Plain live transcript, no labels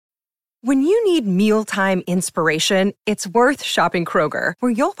When you need mealtime inspiration, it's worth shopping Kroger,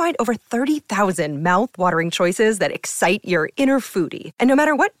 where you'll find over 30,000 mouth-watering choices that excite your inner foodie. And no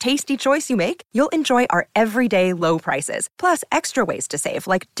matter what tasty choice you make, you'll enjoy our everyday low prices, plus extra ways to save,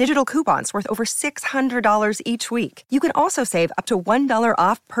 like digital coupons worth over $600 each week. You can also save up to $1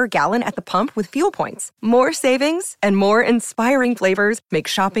 off per gallon at the pump with fuel points. More savings and more inspiring flavors make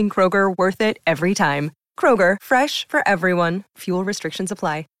shopping Kroger worth it every time. Kroger, fresh for everyone. Fuel restrictions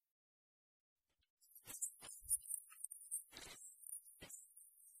apply.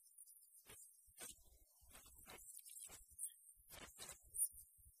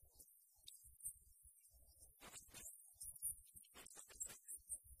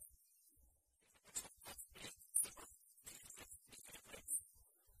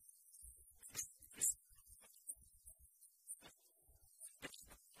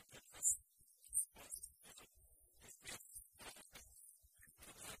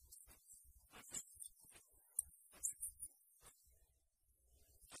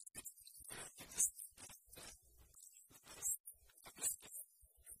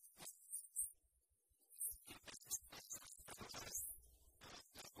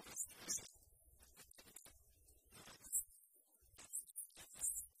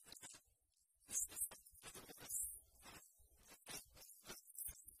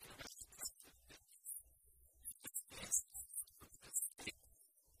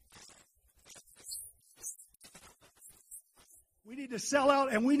 We need to sell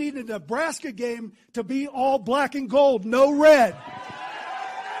out, and we need the Nebraska game to be all black and gold, no red.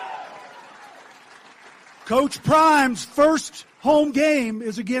 Coach Prime's first home game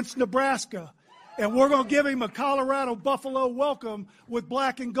is against Nebraska, and we're going to give him a Colorado Buffalo welcome with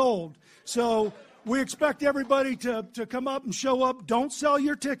black and gold. So we expect everybody to come up and show up. Don't sell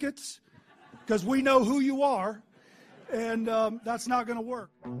your tickets, because we know who you are, and that's not going to work.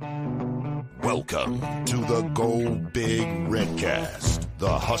 Welcome to the Go Big Redcast, the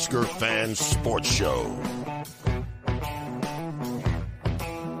Husker Fan Sports Show.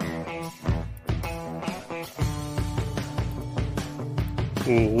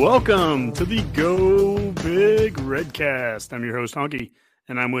 Welcome to the Go Big Redcast. I'm your host, Honky,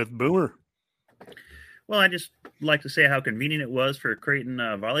 and I'm with Boomer. Well, I just like to say how convenient it was for Creighton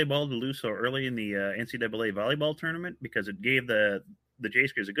volleyball to lose so early in the NCAA volleyball tournament, because it gave the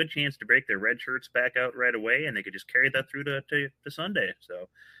Jayskers a good chance to break their red shirts back out right away, and they could just carry that through to Sunday. So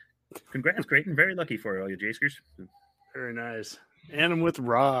congrats, Creighton. Very lucky for all you Jayskers. Very nice. And I'm with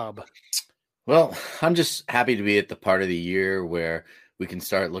Rob. Well, I'm just happy to be at the part of the year where we can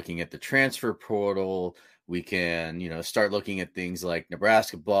start looking at the transfer portal. We can, start looking at things like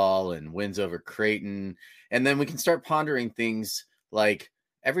Nebraska ball and wins over Creighton. And then we can start pondering things like,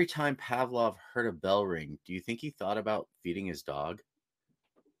 every time Pavlov heard a bell ring, do you think he thought about feeding his dog?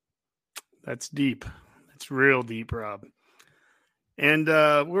 That's deep. That's real deep, Rob. And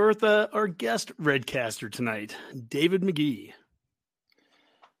we're with our guest Redcaster tonight, David McGee.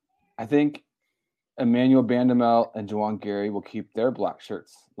 I think Emmanuel Bandamel and Juwan Gary will keep their black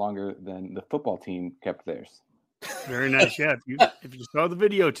shirts longer than the football team kept theirs. Very nice. Yeah, if you saw the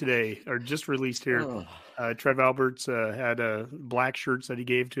video today, or just released here, Trev Alberts had black shirts that he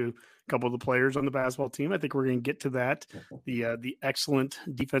gave to a couple of the players on the basketball team. I think we're going to get to that. The excellent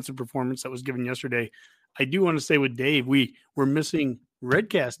defensive performance that was given yesterday. I do want to say with Dave, we're missing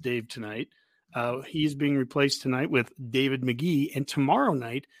Redcast Dave tonight. He's being replaced tonight with David McGee, and tomorrow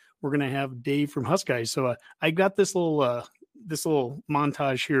night we're going to have Dave from Huskies. So I got this little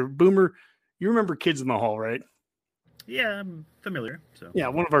montage here. Boomer, you remember Kids in the Hall, right? Yeah, I'm familiar. So yeah,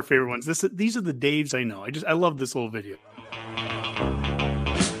 one of our favorite ones. These are the Daves I know. I love this little video.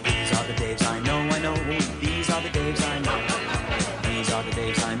 These are the Daves I know. These are the Daves I know. These are the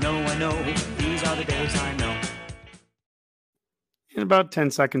Daves I know. These are the Daves I know. In about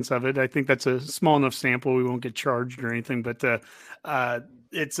 10 seconds of it. I think that's a small enough sample. We won't get charged or anything, but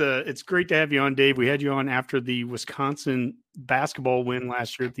it's great to have you on, Dave. We had you on after the Wisconsin basketball win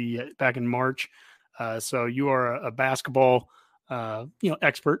last year back in March. So you are a basketball,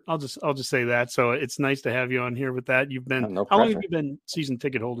 expert. I'll just say that. So it's nice to have you on here with that. You've been, how long have you been season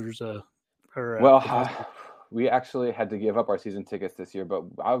ticket holders? We actually had to give up our season tickets this year, but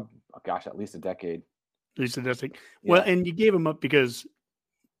at least a decade. At least a decade. Yeah. Well, and you gave them up because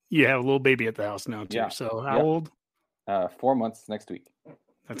you have a little baby at the house now too. Yeah. So how old? 4 months next week.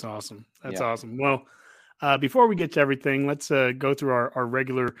 That's awesome. That's awesome. Well, before we get to everything, let's go through our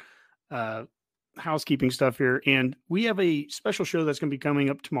regular housekeeping stuff here. And we have a special show that's going to be coming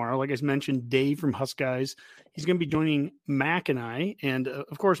up tomorrow. Like I mentioned, Dave from Huskies. He's going to be joining Mac and I. And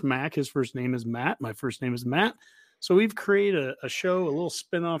of course, Mac, his first name is Matt. My first name is Matt. So we've created a show, a little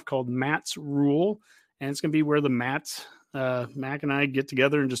spinoff called Matt's Rule, and it's going to be where the Mac and I get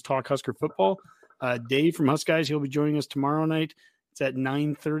together and just talk Husker football. Dave from Husk Guys, he'll be joining us tomorrow night. It's at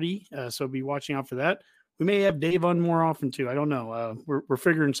 9:30, so be watching out for that. We may have Dave on more often too. I don't know. We're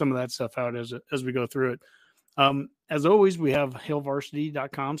figuring some of that stuff out as we go through it. As always, we have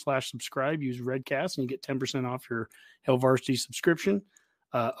hailvarsity.com/subscribe. Use Redcast and you get 10% off your Hail Varsity subscription.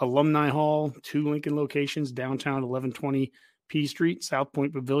 Alumni Hall, 2 Lincoln locations, downtown 1120 P Street, South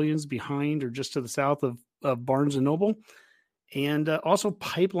Point Pavilions behind or just to the south of Barnes & Noble. And also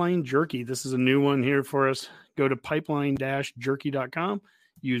Pipeline Jerky. This is a new one here for us. Go to pipeline-jerky.com.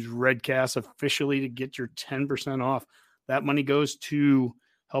 Use Redcast officially to get your 10% off. That money goes to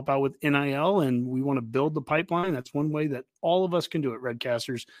help out with NIL, and we want to build the pipeline. That's one way that all of us can do it,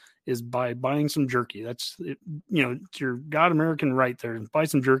 Redcasters, is by buying some jerky. That's, it's your God American right there. Buy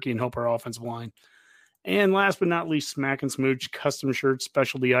some jerky and help our offensive line. And last but not least, Smack and Smooch, custom shirts,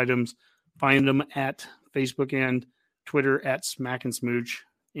 specialty items. Find them at Facebook and Twitter at Smack and Smooch.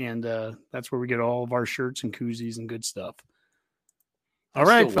 And that's where we get all of our shirts and koozies and good stuff. All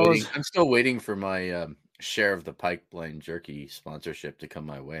right, fellas. I'm still waiting for my share of the Pipeline Jerky sponsorship to come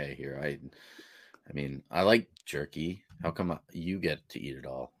my way here. I mean, I like jerky. How come you get to eat it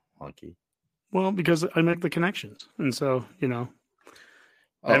all, Honky? Well, because I make the connections. And so, the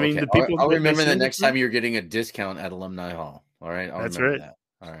people. I'll remember the next time you're getting a discount at Alumni Hall. All right. That's right. That.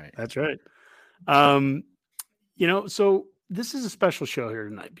 All right. That's right. So this is a special show here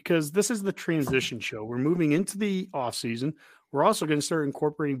tonight because this is the transition show. We're moving into the off season. We're also going to start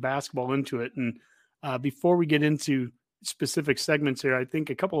incorporating basketball into it. And before we get into specific segments here, I think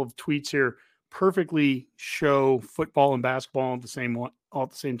a couple of tweets here perfectly show football and basketball all at the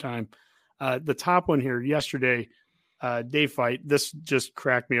same time. The top one here yesterday, Dave Fight, this just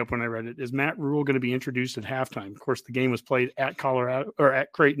cracked me up when I read it. Is Matt Rule going to be introduced at halftime? Of course, the game was played at Colorado or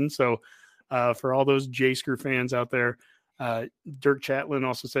at Creighton. So for all those J-Screw fans out there, Dirk Chatlin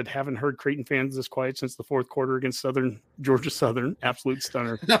also said, haven't heard Creighton fans this quiet since the fourth quarter against Georgia Southern. Absolute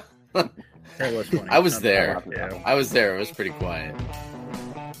stunner. That was funny. I was there. It was pretty quiet.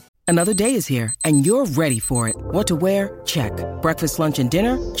 Another day is here, and you're ready for it. What to wear? Check. Breakfast, lunch, and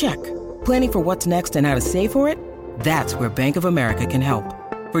dinner? Check. Planning for what's next and how to save for it? That's where Bank of America can help.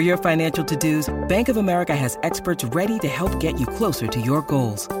 For your financial to-dos, Bank of America has experts ready to help get you closer to your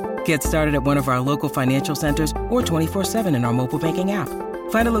goals. Get started at one of our local financial centers or 24/7 in our mobile banking app.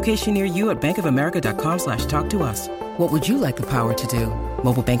 Find a location near you at bankofamerica.com/talktous. What would you like the power to do?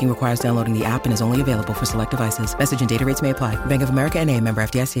 Mobile banking requires downloading the app and is only available for select devices. Message and data rates may apply. Bank of America N.A., member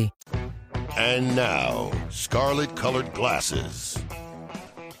FDIC. And now, scarlet-colored glasses.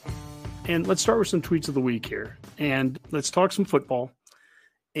 And let's start with some tweets of the week here. And let's talk some football.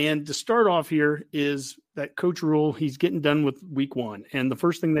 And to start off here is that Coach Rule, he's getting done with week 1. And the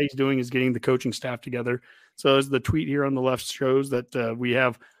first thing that he's doing is getting the coaching staff together. So as the tweet here on the left shows that we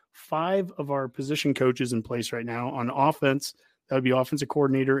have 5 of our position coaches in place right now. On offense, that would be offensive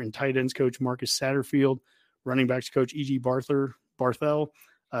coordinator and tight ends coach Marcus Satterfield, running backs coach E.G. Barthel,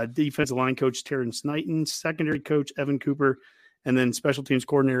 defensive line coach Terrence Knighton, secondary coach Evan Cooper, and then special teams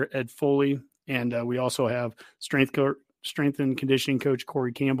coordinator Ed Foley. And we also have strength and conditioning coach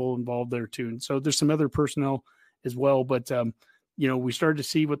Corey Campbell involved there too. And so there's some other personnel as well, but we started to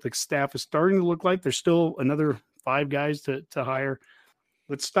see what the staff is starting to look like. There's still another 5 guys to hire.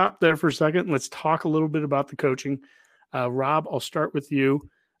 Let's stop there for a second. Let's talk a little bit about the coaching. Rob, I'll start with you.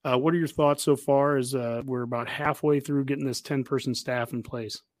 What are your thoughts so far as we're about halfway through getting this 10-person staff in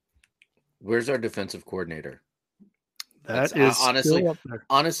place? Where's our defensive coordinator? That is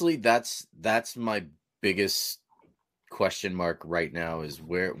honestly, that's my biggest question mark right now is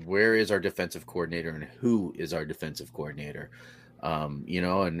where is our defensive coordinator and who is our defensive coordinator? And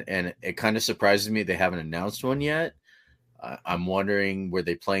it kind of surprises me they haven't announced one yet. I'm wondering, were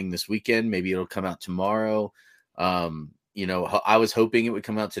they playing this weekend? Maybe it'll come out tomorrow. I was hoping it would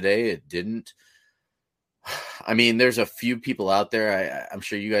come out today. It didn't. I mean, there's a few people out there. I'm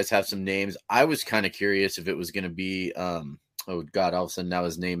sure you guys have some names. I was kind of curious if it was going to be, all of a sudden now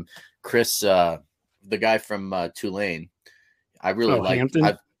his name, Chris, the guy from Tulane. I really like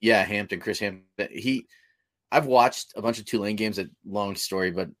Hampton. Hampton, Chris Hampton. I've watched a bunch of Tulane games. A long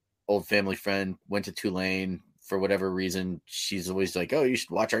story, but old family friend went to Tulane for whatever reason. She's always like, "Oh, you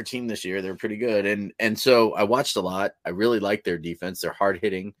should watch our team this year. They're pretty good." And so I watched a lot. I really like their defense. They're hard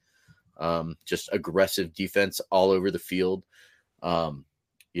hitting, just aggressive defense all over the field. So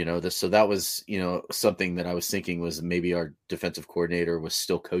that was, something that I was thinking was maybe our defensive coordinator was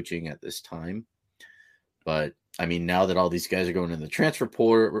still coaching at this time. But I mean, now that all these guys are going in the transfer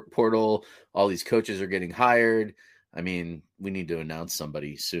portal, all these coaches are getting hired. I mean, we need to announce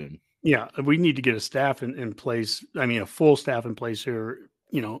somebody soon. Yeah, we need to get a staff in place. I mean, a full staff in place here,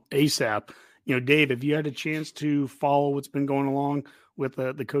 ASAP. Dave, have you had a chance to follow what's been going along with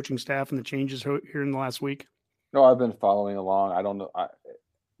the coaching staff and the changes here in the last week? No, I've been following along. I don't know.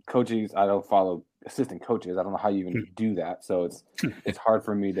 Coaches, I don't follow assistant coaches. I don't know how you even do that. So it's hard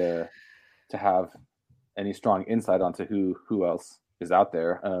for me to have any strong insight onto who else is out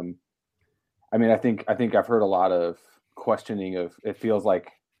there. I mean, I think I've heard a lot of questioning of, it feels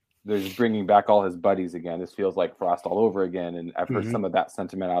like there's bringing back all his buddies again. This feels like Frost all over again. And I've heard some of that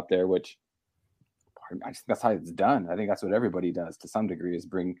sentiment out there, which that's how it's done. I think that's what everybody does to some degree, is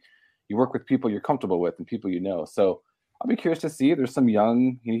you work with people you're comfortable with and people you know. So I'll be curious to see. There's some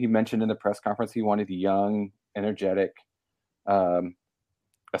young, he mentioned in the press conference, he wanted young, energetic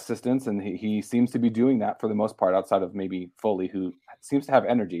assistants. And he seems to be doing that for the most part, outside of maybe Foley, who seems to have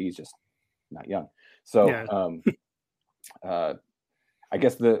energy. He's just not young. So yeah. I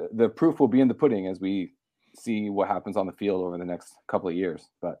guess the proof will be in the pudding as we see what happens on the field over the next couple of years.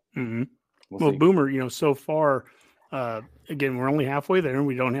 But we'll see. Boomer, so far, again, we're only halfway there and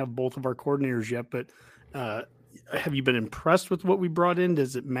we don't have both of our coordinators yet, but have you been impressed with what we brought in?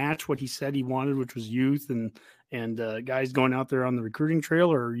 Does it match what he said he wanted, which was youth and guys going out there on the recruiting trail?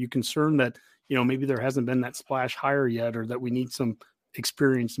 Or are you concerned that, maybe there hasn't been that splash hire yet, or that we need some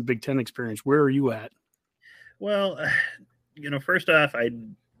experience, some Big Ten experience? Where are you at? Well, first off,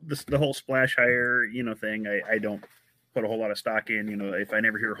 the whole splash hire, thing, I don't put a whole lot of stock in. If I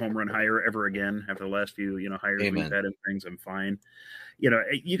never hear home run hire ever again after the last few, hires we've had and things, I'm fine.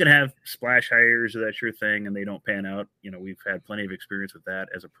 You can have splash hires, that's your thing, and they don't pan out. We've had plenty of experience with that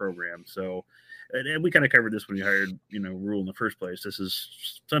as a program. So, and we kind of covered this when we hired, Rule in the first place. This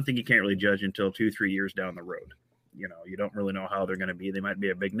is something you can't really judge until 2-3 years down the road. You don't really know how they're going to be. They might be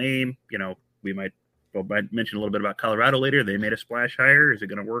a big name. We might mention a little bit about Colorado later. They made a splash hire. Is it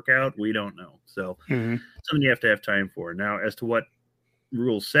going to work out? We don't know. So something you have to have time for. Now, as to what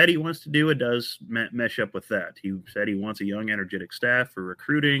Rule said he wants to do, it does mesh up with that. He said he wants a young, energetic staff for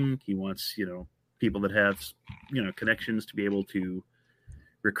recruiting. He wants, people that have, connections to be able to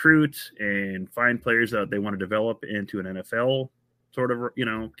recruit and find players that they want to develop into an NFL sort of,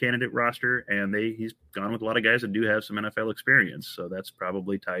 candidate roster. And he's gone with a lot of guys that do have some NFL experience. So that's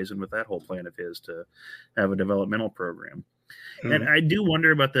probably ties in with that whole plan of his to have a developmental program. And I do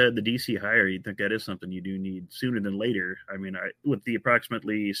wonder about the DC hire. You'd think that is something you do need sooner than later. I mean, with the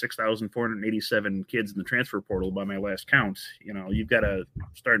approximately 6,487 kids in the transfer portal by my last count, you've got to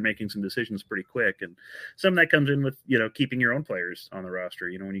start making some decisions pretty quick. And some of that comes in with, keeping your own players on the roster.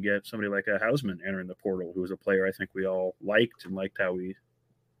 When you get somebody like a Hausman entering the portal, who was a player I think we all liked how we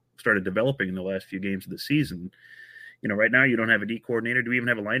started developing in the last few games of the season. Right now you don't have a D coordinator. Do we even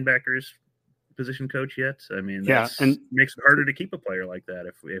have a linebackers position coach yet? I mean, and makes it harder to keep a player like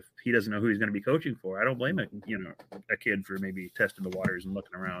that if he doesn't know who he's going to be coaching for. I don't blame a kid for maybe testing the waters and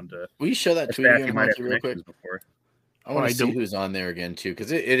looking around. Will you show that tweet again, Monty, real quick? I want to see who's on there again too,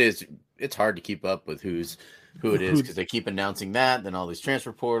 because it's hard to keep up with who it is, because they keep announcing that, then all these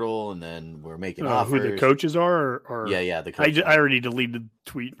transfer portal, and then we're making offers. Who the coaches are? Or the coaches. I already deleted the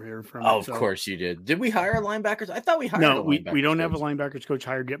tweet here from. Of course you did. Did we hire linebackers? I thought we hired. No, we don't have a linebackers coach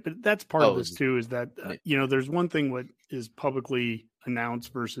hired yet, but that's part of this too. Is that there's one thing what is publicly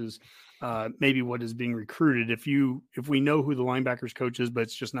announced versus maybe what is being recruited. If we know who the linebackers coach is, but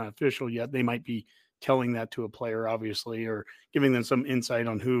it's just not official yet, they might be telling that to a player, obviously, or giving them some insight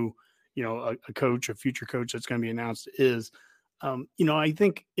on who. A future coach that's going to be announced is, I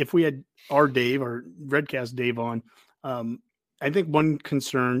think if we had our Redcast Dave on, I think one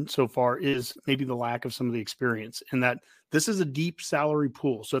concern so far is maybe the lack of some of the experience, and that this is a deep salary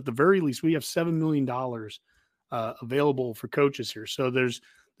pool. So at the very least, we have $7 million available for coaches here. So there's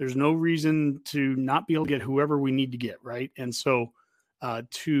no reason to not be able to get whoever we need to get. Right. And so I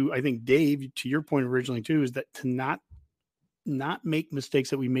think Dave, to your point originally too, is that to not make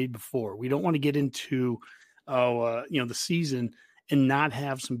mistakes that we made before. We don't want to get into, the season and not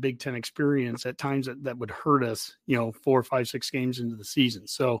have some Big Ten experience at times that would hurt us, 4, 5, 6 games into the season.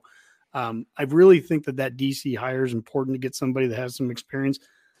 So I really think that DC hire is important to get somebody that has some experience.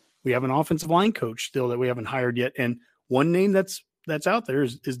 We have an offensive line coach still that we haven't hired yet. And one name that's out there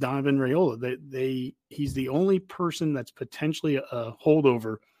is Donovan Raiola. He's the only person that's potentially a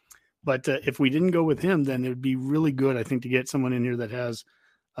holdover. But if we didn't go with him, then it would be really good, I think, to get someone in here that has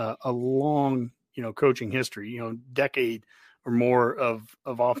a long, coaching history, decade or more of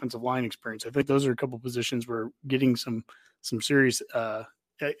offensive line experience. I think those are a couple of positions where getting some serious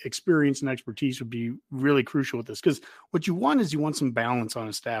experience and expertise would be really crucial with this. Because what you want is some balance on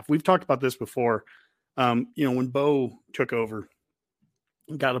a staff. We've talked about this before. When Bo took over,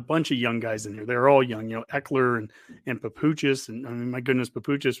 got a bunch of young guys in here. They're all young, Eckler and Papuchis. And I mean, my goodness,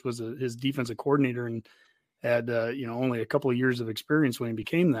 Papuchis was his defensive coordinator and had, only a couple of years of experience when he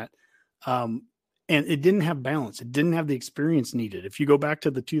became that. And it didn't have balance. It didn't have the experience needed. If you go back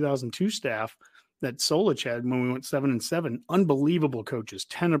to the 2002 staff that Solich had when we went 7-7, unbelievable coaches,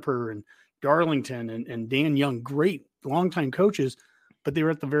 Teneper and Darlington and Dan Young, great longtime coaches, but they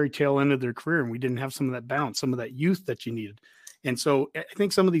were at the very tail end of their career. And we didn't have some of that balance, some of that youth that you needed. And so I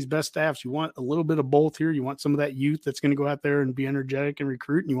think some of these best staffs, you want a little bit of both here. You want some of that youth that's going to go out there and be energetic and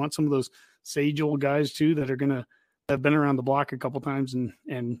recruit. And you want some of those sage old guys too, that are going to have been around the block a couple times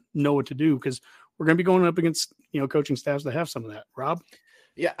and know what to do, because we're going to be going up against, coaching staffs that have some of that. Rob?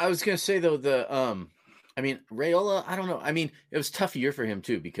 Yeah, I was going to say though, Raiola, I don't know. I mean, it was a tough year for him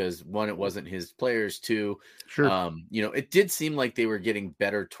too, because one, it wasn't his players. Two, sure. It did seem like they were getting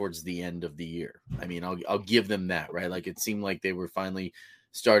better towards the end of the year. I mean, I'll give them that, right? Like it seemed like they were finally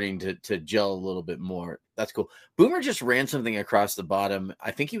starting to gel a little bit more. That's cool. Boomer just ran something across the bottom.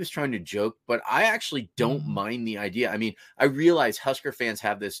 I think he was trying to joke, but I actually don't mind the idea. I mean, I realize Husker fans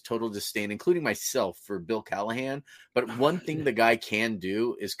have this total disdain, including myself, for Bill Callahan. But one thing the guy can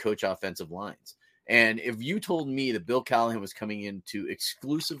do is coach offensive lines. And if you told me that Bill Callahan was coming in to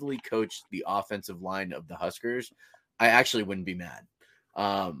exclusively coach the offensive line of the Huskers, I actually wouldn't be mad.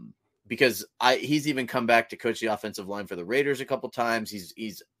 Because he's even come back to coach the offensive line for the Raiders a couple times.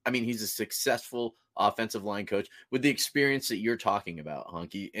 He's a successful offensive line coach with the experience that you're talking about,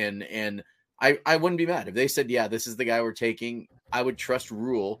 Honky. And I wouldn't be mad if they said, yeah, this is the guy we're taking. I would trust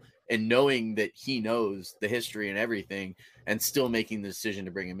Rule, and knowing that he knows the history and everything and still making the decision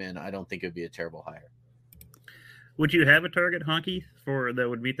to bring him in, I don't think it'd be a terrible hire. Would you have a target, Honky, that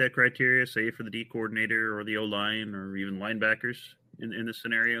would meet that criteria, say for the D coordinator or the O-line or even linebackers in this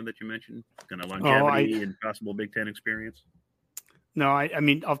scenario that you mentioned? Kind of longevity and possible Big Ten experience? No, I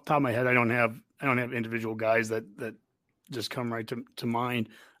mean, off the top of my head, I don't have individual guys that just come right to mind.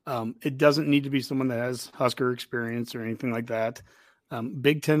 It doesn't need to be someone that has Husker experience or anything like that.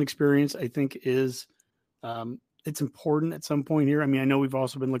 Big Ten experience, I think, is it's important at some point here. I mean, I know we've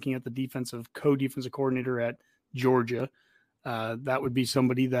also been looking at the co-defensive coordinator at Georgia. That would be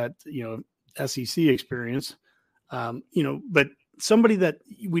somebody that, SEC experience, but somebody that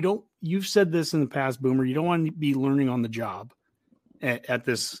you've said this in the past, Boomer, you don't want to be learning on the job at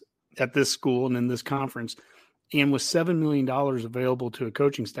this school and in this conference. And with $7 million available to a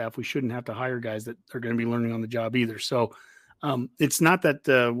coaching staff, we shouldn't have to hire guys that are going to be learning on the job either. So it's not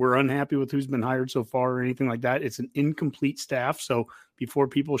that we're unhappy with who's been hired so far or anything like that. It's an incomplete staff. So before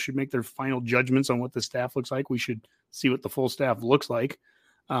people should make their final judgments on what the staff looks like, we should see what the full staff looks like.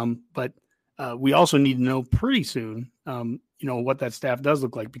 But we also need to know pretty soon, what that staff does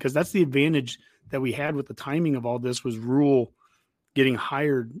look like, because that's the advantage that we had with the timing of all this was Rule getting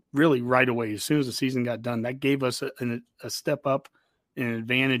hired really right away. As soon as the season got done, that gave us a step up, an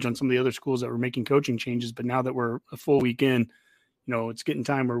advantage on some of the other schools that were making coaching changes. But now that we're a full week in, it's getting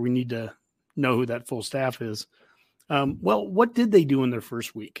time where we need to know who that full staff is. Well, what did they do in their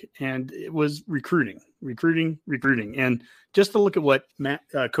first week? And it was recruiting. And just to look at what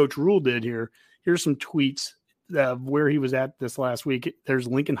Coach Rule did here, here's some tweets of where he was at this last week. There's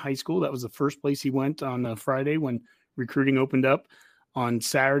Lincoln High School. That was the first place he went on Friday when recruiting opened up. On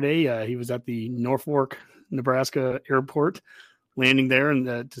Saturday, he was at the Norfolk, Nebraska airport, landing there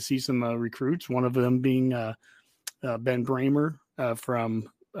and to see some recruits, one of them being Ben Bramer from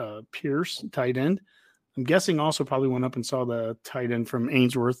Pierce, tight end. I'm guessing also probably went up and saw the tight end from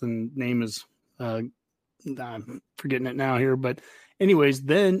Ainsworth, and name is I'm forgetting it now here. But anyways,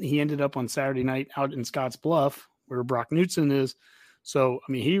 then he ended up on Saturday night out in Scotts Bluff where Brock Knutson is. So,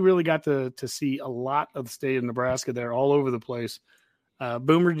 I mean, he really got to see a lot of the state of Nebraska there, all over the place.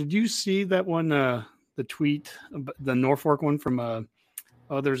 Boomer, did you see that one, the tweet, the Norfolk one from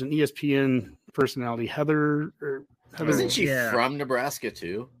there's an ESPN personality, Heather. Isn't she from Nebraska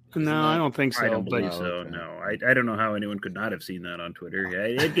too? No, I don't think so. I don't believe so. No, I don't know how anyone could not have seen that on Twitter.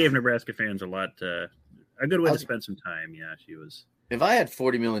 Yeah, it gave Nebraska fans a good way to spend some time. Yeah, she was. If I had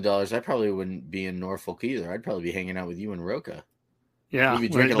 $40 million, I probably wouldn't be in Norfolk either. I'd probably be hanging out with you and Roca. Yeah, we'd be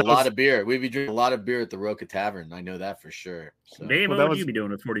drinking a lot of beer. We'd be drinking a lot of beer at the Roca Tavern. I know that for sure. So. Dave, what would you be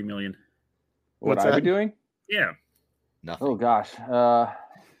doing with $40 million? What would I be doing? Yeah. Nothing. Oh gosh. Hanging out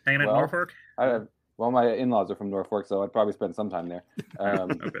in Norfolk? My in-laws are from Norfolk, so I'd probably spend some time there.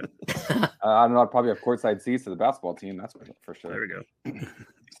 Okay. I don't know. I'd probably have courtside seats to the basketball team. That's for sure. There we go.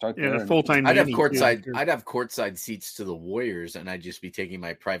 Start there. Full-time. I'd have courtside seats to the Warriors, and I'd just be taking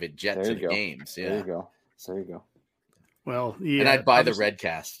my private jet to the games. Yeah. There you go. Well, yeah, and I'd buy the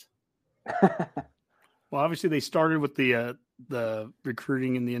Redcast. Well, obviously they started with the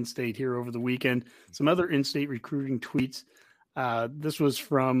recruiting in the in-state here over the weekend. Some other in-state recruiting tweets. This was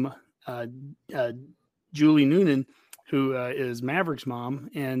from Julie Noonan, who is Maverick's mom,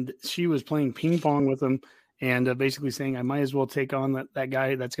 and she was playing ping pong with him and basically saying, I might as well take on that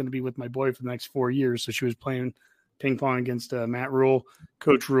guy that's going to be with my boy for the next 4 years. So she was playing ping pong against Matt Rule,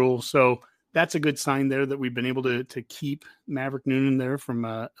 Coach Rule. So that's a good sign there that we've been able to keep Maverick Noonan there from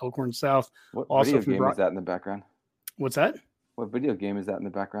Elkhorn South. What also video game is that in the background? What's that? What video game is that in the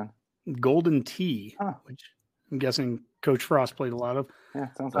background? Golden Tee, which I'm guessing Coach Frost played a lot of. Yeah,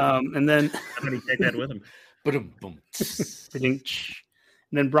 sounds like and then somebody take that with him.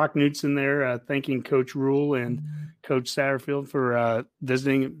 And then Brock Knudsen there thanking Coach Rule and Coach Satterfield for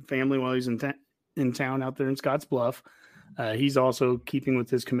visiting family while he's in town out there in Scotts Bluff. He's also keeping with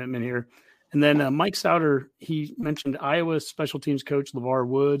his commitment here. And then Mike Sauter, he mentioned Iowa special teams coach LeVar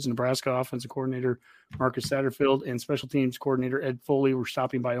Woods, Nebraska offensive coordinator Marcus Satterfield, and special teams coordinator Ed Foley were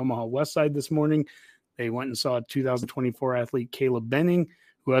stopping by Omaha Westside this morning. They went and saw 2024 athlete Caleb Benning,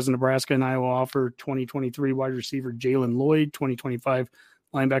 who has a Nebraska and Iowa offer, 2023 wide receiver Jalen Lloyd, 2025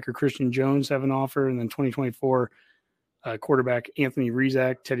 linebacker Christian Jones have an offer, and then 2024 quarterback Anthony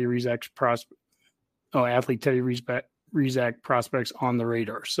Rizak, athlete Teddy Rizak prospects on the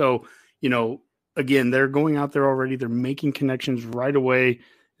radar. So, again, they're going out there already. They're making connections right away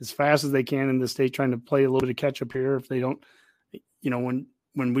as fast as they can in the state, trying to play a little bit of catch up here. If they don't,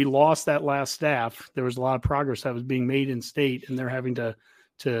 when we lost that last staff, there was a lot of progress that was being made in state, and they're having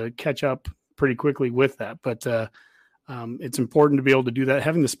to catch up pretty quickly with that. But it's important to be able to do that.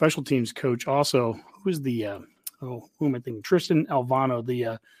 Having the special teams coach also, who am I thinking? Tristan Alvano,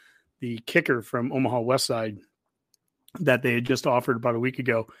 the kicker from Omaha Westside that they had just offered about a week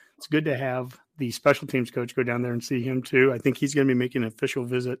ago. It's good to have the special teams coach go down there and see him too. I think he's going to be making an official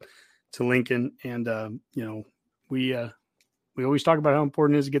visit to Lincoln. And, we always talk about how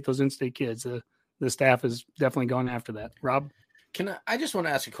important it is to get those in-state kids. The staff has definitely gone after that. Rob? I just want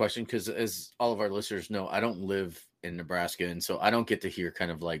to ask a question, because as all of our listeners know, I don't live in Nebraska, and so I don't get to hear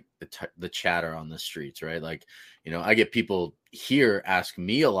kind of like the chatter on the streets, right? Like, I get people here ask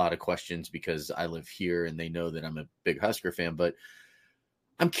me a lot of questions because I live here and they know that I'm a big Husker fan. But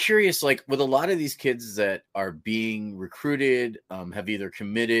I'm curious, like with a lot of these kids that are being recruited, have either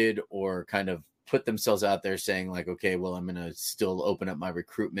committed or kind of put themselves out there saying like, okay, well, I'm going to still open up my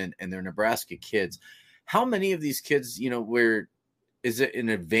recruitment, and they're Nebraska kids. How many of these kids, where is it an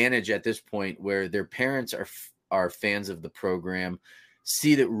advantage at this point where their parents are fans of the program,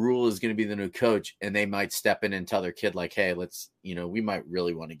 see that Rule is going to be the new coach, and they might step in and tell their kid like, hey, let's, we might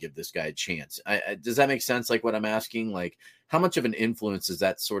really want to give this guy a chance. Does that make sense? Like what I'm asking, like how much of an influence does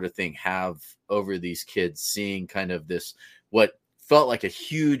that sort of thing have over these kids seeing kind of this, what felt like a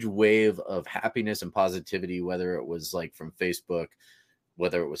huge wave of happiness and positivity, whether it was like from Facebook,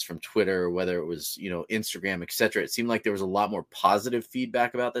 whether it was from Twitter, whether it was, Instagram, et cetera. It seemed like there was a lot more positive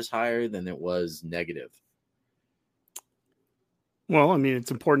feedback about this hire than it was negative. Well, I mean,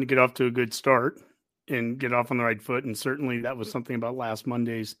 it's important to get off to a good start and get off on the right foot. And certainly that was something about last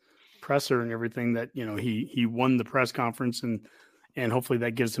Monday's presser and everything that, he won the press conference and hopefully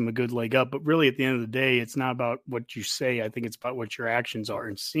that gives him a good leg up. But really at the end of the day, it's not about what you say. I think it's about what your actions are,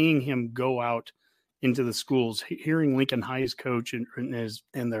 and seeing him go out into the schools, hearing Lincoln High's coach and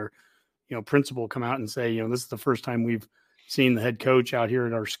their, principal come out and say, this is the first time we've seen the head coach out here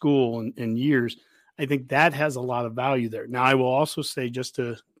at our school in years. I think that has a lot of value there. Now, I will also say, just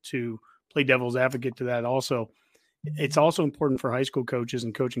to play devil's advocate to that also, it's also important for high school coaches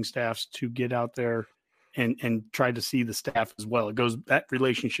and coaching staffs to get out there and try to see the staff as well. That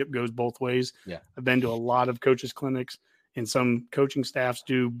relationship goes both ways. Yeah. I've been to a lot of coaches clinics, and some coaching staffs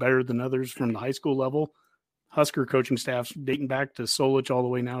do better than others from the high school level. Husker coaching staffs dating back to Solich all the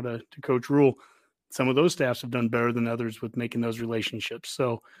way now to Coach Rule. Some of those staffs have done better than others with making those relationships.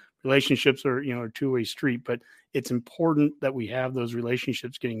 So relationships are, a two-way street, but it's important that we have those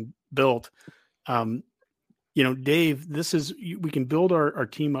relationships getting built. Dave, we can build our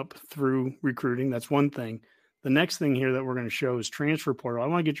team up through recruiting. That's one thing. The next thing here that we're going to show is transfer portal. I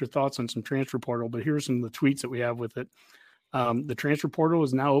want to get your thoughts on some transfer portal, but here's some of the tweets that we have with it. The transfer portal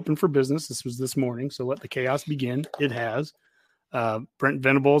is now open for business. This was this morning, so let the chaos begin. It has. Brent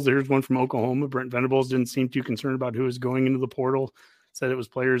Venables, there's one from Oklahoma. Brent Venables didn't seem too concerned about who was going into the portal. Said it was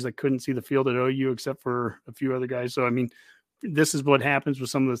players that couldn't see the field at OU except for a few other guys. So, I mean, this is what happens with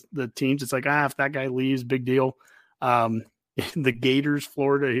some of the teams. It's like, if that guy leaves, big deal. The Gators,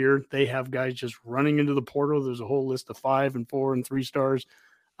 Florida here, they have guys just running into the portal. There's a whole list of 5 and 4 and 3 stars.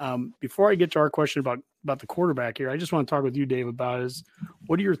 Before I get to our question about the quarterback here, I just want to talk with you, Dave, about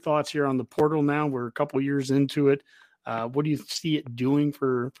what are your thoughts here on the portal now? We're a couple years into it. What do you see it doing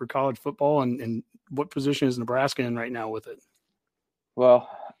for college football, and what position is Nebraska in right now with it? Well,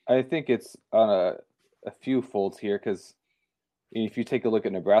 I think it's on a few folds here, because if you take a look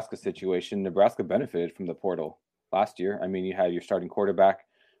at Nebraska's situation, Nebraska benefited from the portal last year. I mean, you had your starting quarterback,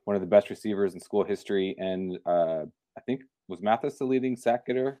 one of the best receivers in school history, and I think was Mathis the leading sack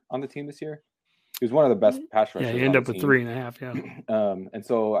getter on the team this year? He was one of the best pass rushers. Yeah, he ended up with 3.5. Yeah. And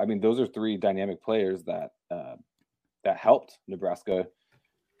so, I mean, those are three dynamic players that helped Nebraska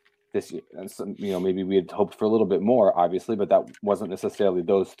this year. And so, maybe we had hoped for a little bit more, obviously, but that wasn't necessarily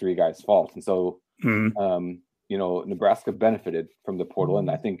those three guys' fault. And so, Nebraska benefited from the portal, and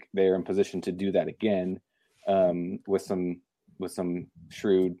I think they're in position to do that again with some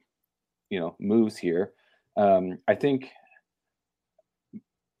shrewd, moves here. I think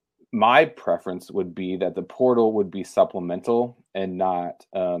my preference would be that the portal would be supplemental and not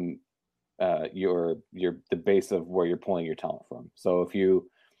the base of where you're pulling your talent from. So if you,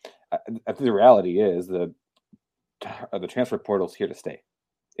 the reality is the transfer portal is here to stay.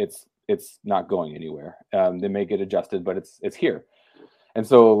 It's not going anywhere. They may get adjusted, but it's here. And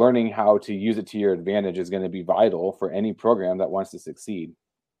so learning how to use it to your advantage is going to be vital for any program that wants to succeed.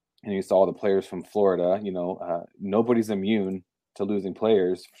 And you saw the players from Florida, nobody's immune to losing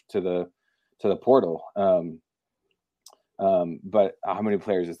players to the portal. But how many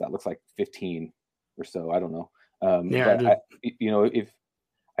players is that? Looks like 15 or so. I don't know. But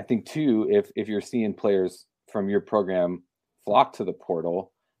I think too, if you're seeing players from your program flock to the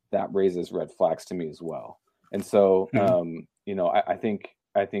portal, that raises red flags to me as well. And so, I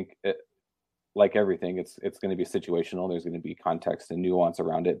think it, like everything, it's going to be situational. There's going to be context and nuance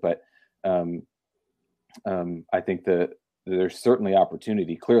around it, but I think that there's certainly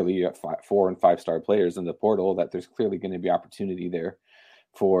opportunity. Clearly, you have 4 and 5-star players in the portal. That there's clearly going to be opportunity there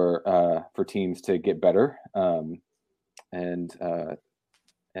for teams to get better, and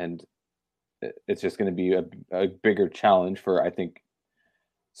it's just going to be a bigger challenge for, I think,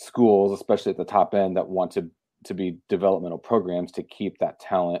 schools, especially at the top end, that want to be developmental programs, to keep that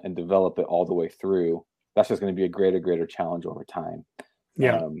talent and develop it all the way through. That's just going to be a greater challenge over time.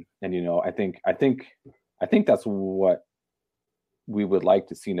 Yeah. I think that's what we would like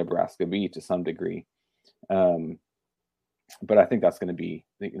to see Nebraska be to some degree. But I think that's going to be,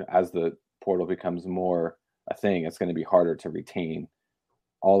 as the portal becomes more a thing, it's going to be harder to retain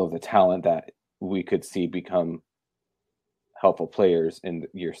all of the talent that we could see become helpful players in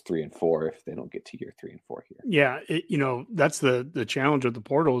years 3 and 4 if they don't get to year 3 and 4 here. Yeah, that's the challenge with the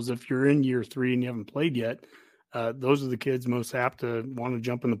portal, is if you're in year 3 and you haven't played yet, those are the kids most apt to want to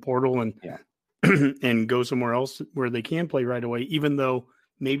jump in the portal and and go somewhere else where they can play right away, even though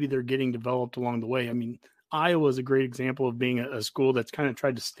maybe they're getting developed along the way. I mean, Iowa is a great example of being a school that's kind of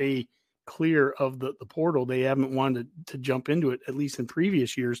tried to stay clear of the portal. They haven't wanted to jump into it, at least in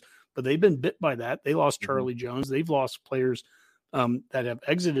previous years, but they've been bit by that. They lost Charlie Jones. They've lost players that have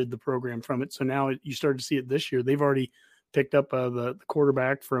exited the program from it. So now you start to see it this year. They've already picked up the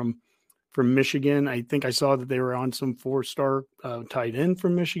quarterback from Michigan. I think I saw that they were on some 4-star tight end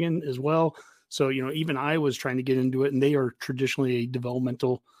from Michigan as well. So, even Iowa's trying to get into it, and they are traditionally a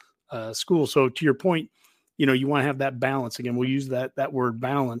developmental school. So to your point, you want to have that balance. Again, we'll use that word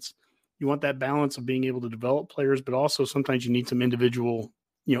balance. You want that balance of being able to develop players, but also sometimes you need some individual,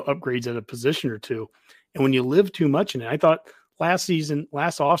 upgrades at a position or two. And when you live too much in it, I thought last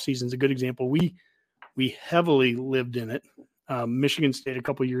off season is a good example. We heavily lived in it. Michigan State a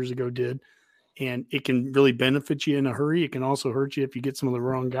couple of years ago did, and it can really benefit you in a hurry. It can also hurt you if you get some of the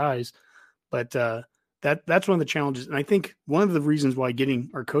wrong guys. But that's one of the challenges. And I think one of the reasons why getting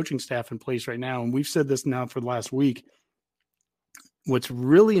our coaching staff in place right now, and we've said this now for the last week, what's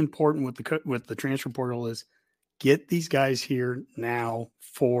really important with the transfer portal is get these guys here now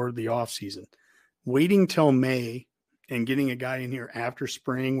for the offseason. Waiting till May and getting a guy in here after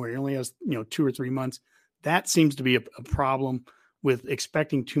spring where he only has 2 or 3 months, that seems to be a problem with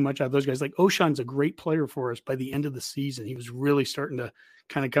expecting too much out of those guys. Like O'Shawn's a great player for us by the end of the season. He was really starting to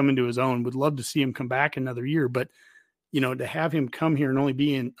kind of come into his own. Would love to see him come back another year, but to have him come here and only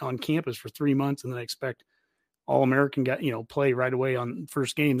be on campus for 3 months and then expect All-American guy, play right away on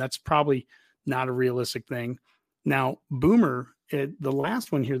first game, that's probably not a realistic thing. Now, Boomer, the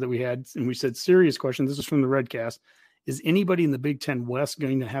last one here that we had, and we said serious question, this is from the Redcast, is anybody in the Big Ten West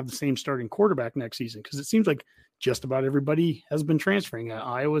going to have the same starting quarterback next season? Because it seems like just about everybody has been transferring.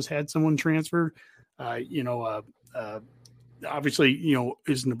 Iowa's had someone transfer. obviously,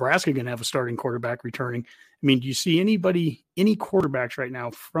 is Nebraska going to have a starting quarterback returning? I mean, do you see any quarterbacks right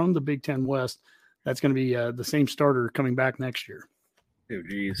now from the Big Ten West that's going to be the same starter coming back next year? Oh,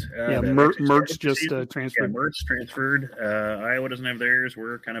 geez. Mertz just transferred. Yeah, Mertz transferred. Iowa doesn't have theirs.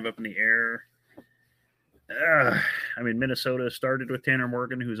 We're kind of up in the air. I mean, Minnesota started with Tanner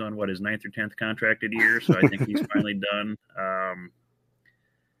Morgan, who's on his 9th or 10th contracted year, so I think he's finally done.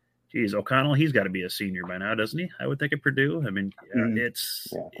 O'Connell, he's got to be a senior by now, doesn't he? I would think at Purdue. I mean,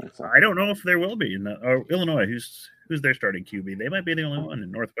 I don't know if there will be in Illinois. Who's their starting QB? They might be the only one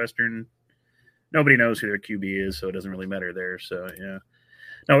in Northwestern. Nobody knows who their QB is, so it doesn't really matter there. So yeah,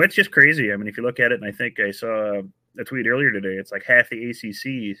 no, it's just crazy. I mean, if you look at it, and I think I saw a tweet earlier today, it's like half the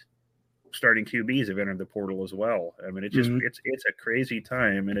ACC starting QBs have entered the portal as well. I mean, it's just it's a crazy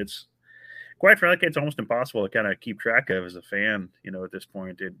time, and it's quite frankly, it's almost impossible to kind of keep track of as a fan, at this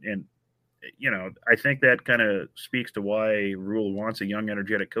point. And I think that kind of speaks to why Rule wants a young,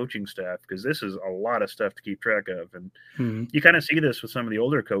 energetic coaching staff, because this is a lot of stuff to keep track of. And you kind of see this with some of the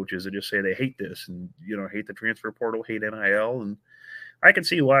older coaches that just say they hate this and, hate the transfer portal, hate NIL. And I can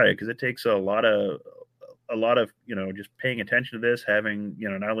see why, because it takes a lot of, just paying attention to this, having,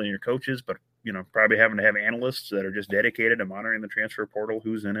 not only your coaches, but, probably having to have analysts that are just dedicated to monitoring the transfer portal,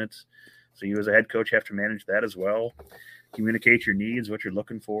 who's in it. So you as a head coach have to manage that as well. Communicate your needs, what you're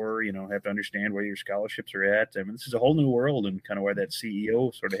looking for, have to understand where your scholarships are at. I mean, this is a whole new world, and kind of why that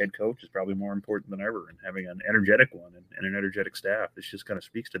CEO sort of head coach is probably more important than ever, and having an energetic one and an energetic staff. This just kind of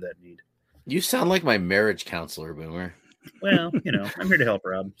speaks to that need. You sound like my marriage counselor, Boomer. Well, I'm here to help,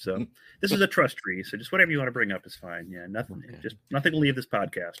 Rob. So this is a trust tree. So just whatever you want to bring up is fine. Yeah, nothing. Okay. Just nothing will leave this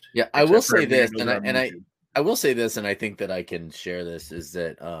podcast. Yeah, I will say this, I will say this, and I think that I can share this, is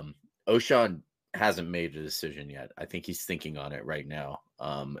that O'Shawn hasn't made a decision yet. I think he's thinking on it right now.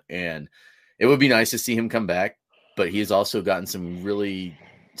 And it would be nice to see him come back, but he's also gotten some really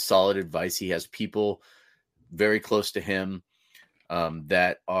solid advice. He has people very close to him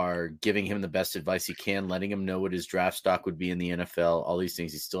that are giving him the best advice he can, letting him know what his draft stock would be in the NFL, all these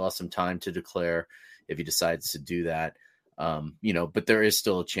things. He still has some time to declare if he decides to do that. But there is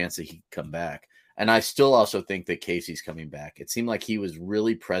still a chance that he can come back. And I still also think that Casey's coming back. It seemed like he was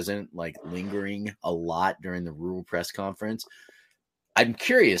really present, like lingering a lot during the Rule press conference. I'm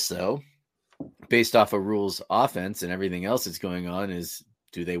curious, though, based off of Rule's offense and everything else that's going on, is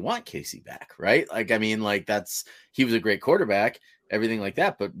do they want Casey back, right? He was a great quarterback, everything like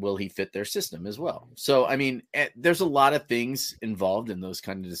that, but will he fit their system as well? So, I mean, there's a lot of things involved in those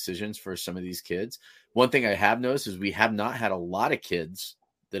kind of decisions for some of these kids. One thing I have noticed is we have not had a lot of kids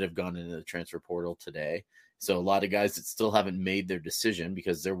that have gone into the transfer portal today. So a lot of guys that still haven't made their decision,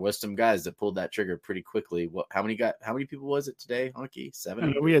 because there was some guys that pulled that trigger pretty quickly. How many people was it today, Honky?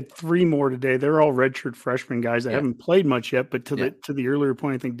 7? We had 3 more today. They're all redshirt freshman guys that haven't played much yet, but to the earlier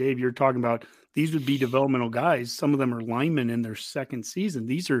point, I think, Dave, you're talking about these would be developmental guys. Some of them are linemen in their second season.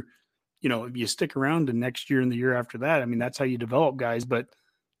 These are, if you stick around to next year and the year after that, I mean, that's how you develop guys, but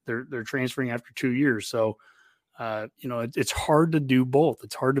they're transferring after 2 years. So, it's hard to do both.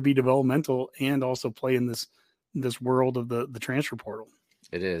 It's hard to be developmental and also play in this world of the transfer portal.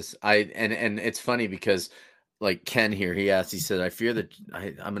 It is. And it's funny because, like Ken here, he said, I fear that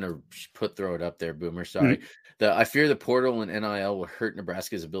I'm going to throw it up there, Boomer. Sorry. I fear the portal and NIL will hurt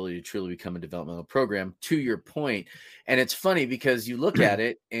Nebraska's ability to truly become a developmental program, to your point. And it's funny because you look at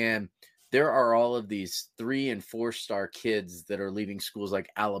it and there are all of these 3- and 4-star kids that are leaving schools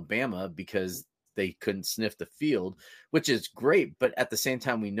like Alabama because they couldn't sniff the field, which is great. But at the same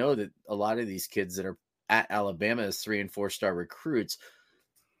time, we know that a lot of these kids that are at Alabama as 3- and 4-star recruits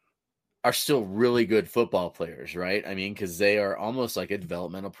are still really good football players, right? I mean, because they are almost like a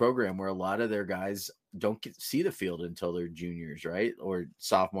developmental program where a lot of their guys don't see the field until they're juniors, right? Or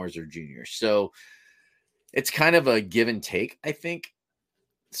sophomores or juniors. So it's kind of a give and take, I think,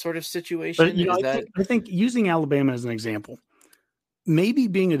 sort of situation. But, I think using Alabama as an example, maybe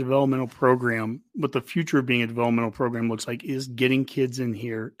being a developmental program, what the future of being a developmental program looks like is getting kids in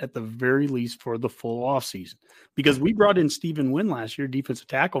here at the very least for the full offseason. Because we brought in Stephen Wynn last year, defensive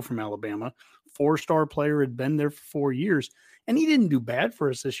tackle from Alabama, 4-star player, had been there for 4 years. And he didn't do bad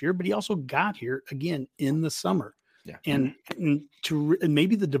for us this year, but he also got here again in the summer. Yeah. And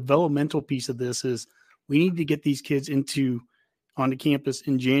maybe the developmental piece of this is we need to get these kids onto campus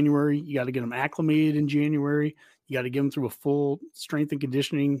in January. You got to get them acclimated in January. You got to get them through a full strength and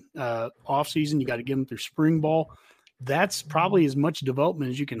conditioning offseason. You got to get them through spring ball. That's probably as much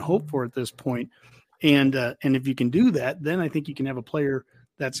development as you can hope for at this point. And if you can do that, then I think you can have a player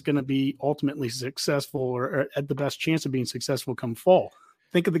that's going to be ultimately successful or at the best chance of being successful come fall.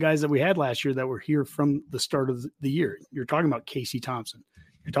 think of the guys that we had last year that were here from the start of the year. You're talking about Casey Thompson.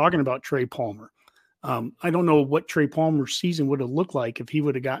 You're talking about Trey Palmer. I don't know what Trey Palmer's season would have looked like if he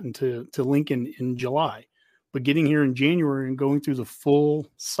would have gotten to Lincoln in July, but getting here in January and going through the full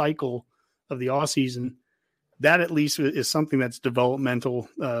cycle of the off season, that at least is something that's developmental.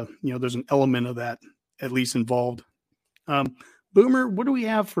 There's an element of that at least involved. Boomer, what do we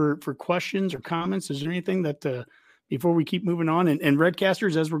have for questions or comments? Is there anything that before we keep moving on? And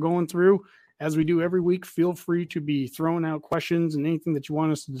Redcasters, as we're going through, as we do every week, feel free to be throwing out questions and anything that you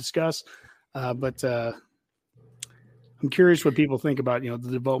want us to discuss. But I'm curious what people think about, the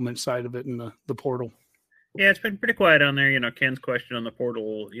development side of it and the portal. Yeah, it's been pretty quiet on there. Ken's question on the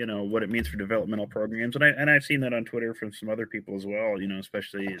portal, what it means for developmental programs. And I've seen that on Twitter from some other people as well,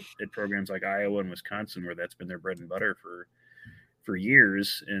 especially at programs like Iowa and Wisconsin, where that's been their bread and butter for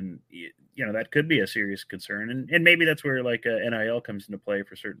years. And, that could be a serious concern. And maybe that's where like NIL comes into play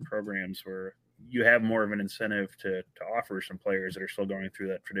for certain programs where you have more of an incentive to offer some players that are still going through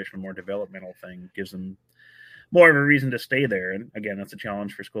that traditional, more developmental thing, gives them more of a reason to stay there. And again, that's a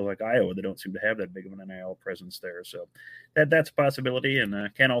challenge for schools like Iowa that don't seem to have that big of an NIL presence there. So that's a possibility.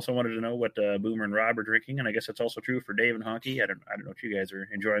 And Ken also wanted to know what Boomer and Rob are drinking. And I guess that's also true for Dave and Honky. I don't know what you guys are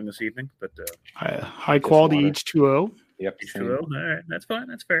enjoying this evening, but high quality H2O. Yep. H2O. All right. That's fine.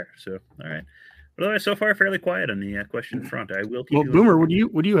 That's fair. So, all right. But otherwise, so far, fairly quiet on the question front. I will keep Well, Boomer, what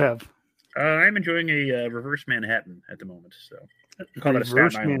do you have? I'm enjoying a reverse Manhattan at the moment. So call it a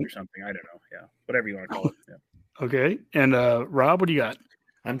Staten Island or something. I don't know. Yeah. Whatever you want to call it. Yeah. Okay. And Rob, what do you got?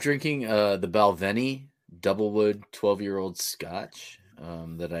 I'm drinking the Balvenie Doublewood 12-year-old Scotch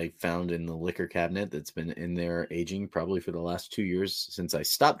that I found in the liquor cabinet that's been in there aging probably for the last 2 years since I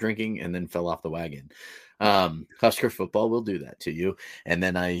stopped drinking and then fell off the wagon. Husker football will do that to you. And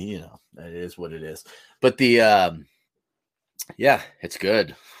then it is what it is. But it's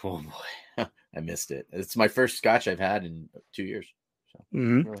good. Oh boy, I missed it. It's my first Scotch I've had in 2 years. So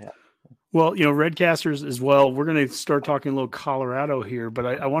really happy. Well, Redcasters as well. We're going to start talking a little Colorado here, but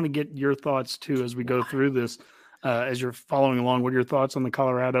I want to get your thoughts too as we go through this. As you're following along, what are your thoughts on the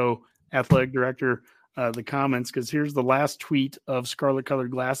Colorado athletic director, the comments? Because here's the last tweet of Scarlet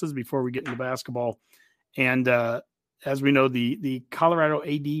Colored Glasses before we get into basketball. And as we know, the Colorado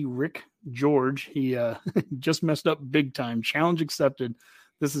AD, Rick George, he just messed up big time. Challenge accepted.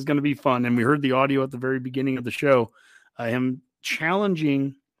 This is going to be fun. And we heard the audio at the very beginning of the show, him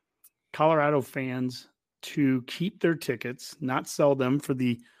challenging Colorado fans to keep their tickets, not sell them, for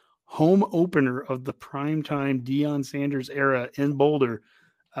the home opener of the primetime Deion Sanders era in Boulder.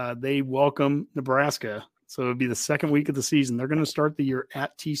 They welcome Nebraska. So it'll be the second week of the season. They're going to start the year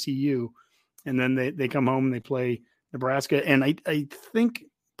at TCU, and then they come home and they play Nebraska. And I think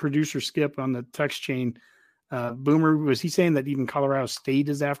producer Skip on the text chain, Boomer, was he saying that even Colorado State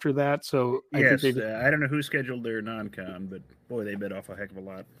is after that? So yes, I don't know who scheduled their non-con, but boy, they bit off a heck of a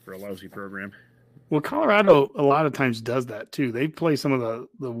lot for a lousy program. Well, Colorado a lot of times does that too. They play some of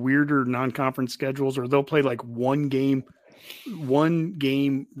the weirder non-conference schedules, or they'll play like one game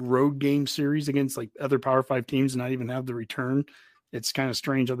road game series against like other Power 5 teams and not even have the return. It's kind of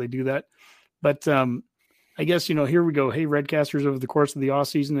strange how they do that. But I guess, here we go. Hey, Redcasters, over the course of the off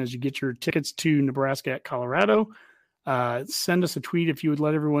season, as you get your tickets to Nebraska at Colorado, send us a tweet if you would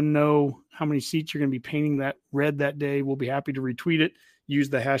let everyone know how many seats you're going to be painting that red that day. We'll be happy to retweet it. Use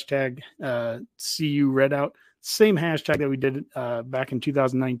the hashtag CURedOut. Same hashtag that we did back in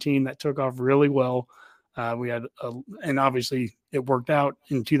 2019 that took off really well. We had, and obviously it worked out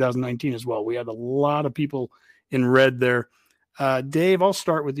in 2019 as well. We had a lot of people in red there. Dave, I'll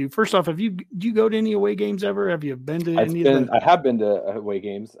start with you. First off, do you go to any away games ever? Have you been to any of them? I have been to away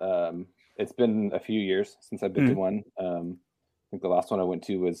games. It's been a few years since I've been to one. I think the last one I went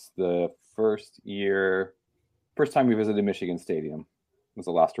to was the first time we visited Michigan Stadium. It was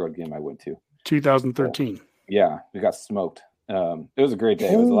the last road game I went to. 2013. Yeah, we got smoked. It was a great day.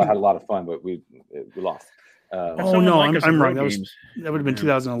 I had a lot of fun, but we lost. I'm wrong. That would have been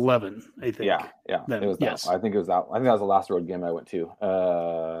 2011, I think. Yeah. Then, it was that. I think it was that. I think that was the last road game I went to.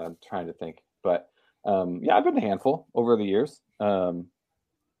 I'm trying to think, but I've been to a handful over the years. I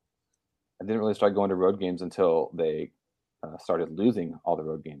didn't really start going to road games until they started losing all the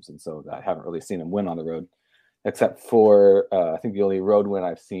road games, and so I haven't really seen them win on the road, except for I think the only road win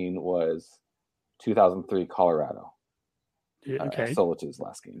I've seen was 2003 Colorado. Okay. Solich's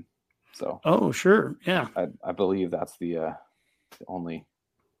last game. So. Oh, sure. Yeah. I believe that's the only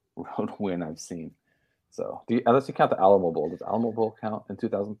road win I've seen. So, unless you count the Alamo Bowl, does Alamo Bowl count in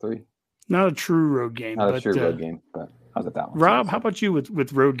 2003? Not a true road game. Not a true road game, but I was at that one. Rob, how about you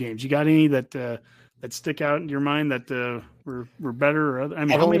with road games? You got any that that stick out in your mind that were better? Or I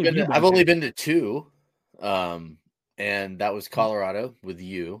mean, I've only been to two, and that was Colorado with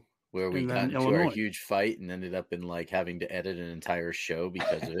you, where we got into our huge fight and ended up in like having to edit an entire show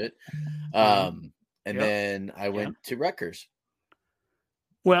because of it. Then I went to Rutgers.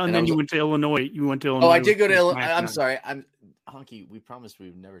 Well, and then you went to Illinois. Oh, I did go to Illinois. I'm sorry. Honky, we promised we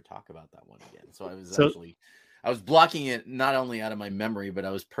would never talk about that one again. So I was blocking it not only out of my memory, but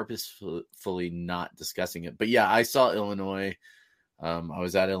I was purposefully not discussing it. But yeah, I saw Illinois. I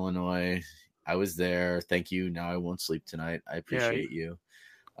was at Illinois. I was there. Thank you. Now I won't sleep tonight. I appreciate you.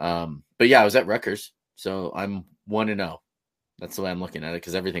 But yeah, I was at Rutgers. So I'm 1-0. That's the way I'm looking at it,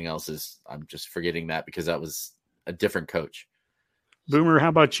 because everything else I'm just forgetting that because that was a different coach. Boomer, how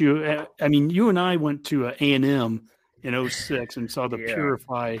about you? I mean, you and I went to A&M in 2006 and saw the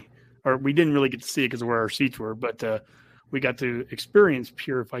Purify, or we didn't really get to see it because of where our seats were, but we got to experience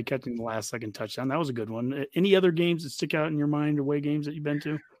Purify catching the last second touchdown. That was a good one. Any other games that stick out in your mind, away games that you've been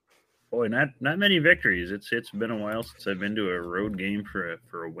to? Boy, not many victories. It's been a while since I've been to a road game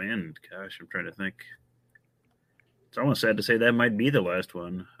for a win. Gosh, I'm trying to think. It's almost sad to say that might be the last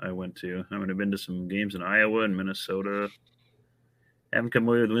one I went to. I mean, I've been to some games in Iowa and Minnesota. Haven't come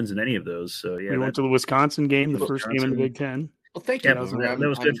away with wins in any of those. So yeah, we went to the Wisconsin game, the first game in the Big Ten. Well, thank you. Yeah, that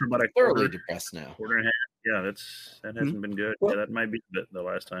was good for about a thoroughly depressed now. Quarter and a half. Yeah, that hasn't been good. Well, yeah, that might be the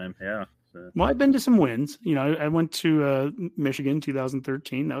last time. Yeah. Well, I've been to some wins. You know, I went to Michigan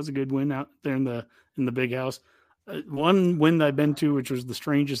 2013. That was a good win out there in the Big House. One win that I've been to, which was the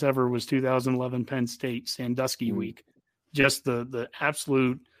strangest ever, was 2011 Penn State Sandusky week. Just the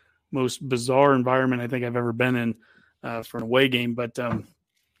absolute most bizarre environment I think I've ever been in for an away game. But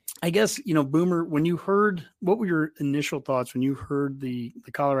I guess, you know, Boomer, when you heard, what were your initial thoughts when you heard the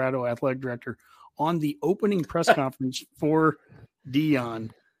Colorado athletic director on the opening press conference for Deion,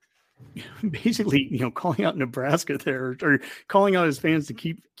 basically, you know, calling out Nebraska there, or calling out his fans to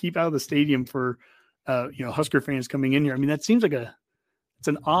keep out of the stadium for, you know, Husker fans coming in here? I mean, that seems like it's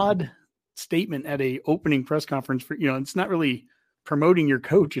an odd statement at a opening press conference for, you know, it's not really promoting your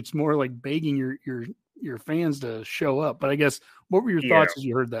coach. It's more like begging your fans to show up. But I guess, what were your thoughts as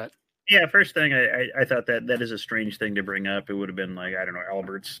you heard that? Yeah, first thing, I thought that is a strange thing to bring up. It would have been like, I don't know,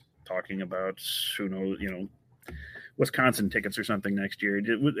 Albert's talking about, who knows, you know, Wisconsin tickets or something next year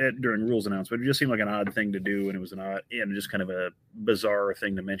during rules announcement. It just seemed like an odd thing to do, and it was just kind of a bizarre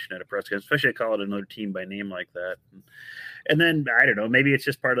thing to mention at a press conference, especially to call it another team by name like that. And then, I don't know, maybe it's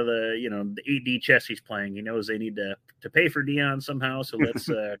just part of the, you know, the 8D chess he's playing. He knows they need to pay for Deion somehow, so let's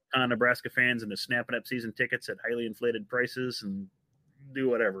con Nebraska fans into snapping up season tickets at highly inflated prices and do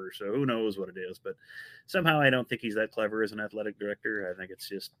whatever. So who knows what it is, but somehow I don't think he's that clever as an athletic director. I think it's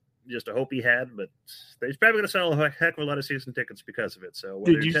just a hope he had, but he's probably going to sell a heck of a lot of season tickets because of it. So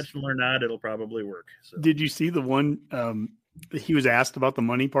whether intentional or not, it'll probably work. So. Did you see the one he was asked about the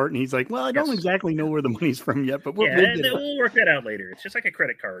money part, and he's like, well, I don't exactly know where the money's from yet, but we'll work that out later. It's just like a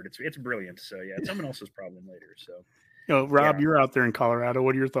credit card. It's brilliant. So yeah, it's someone else's problem later. So, you know, Rob, you're out there in Colorado.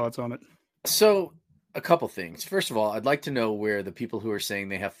 What are your thoughts on it? So a couple things. First of all, I'd like to know where the people who are saying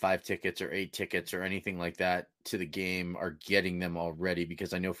they have 5 tickets or 8 tickets or anything like that to the game are getting them already,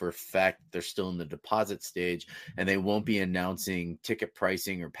 because I know for a fact they're still in the deposit stage and they won't be announcing ticket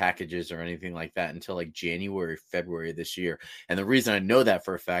pricing or packages or anything like that until like January, February this year. And the reason I know that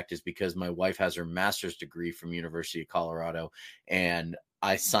for a fact is because my wife has her master's degree from University of Colorado, and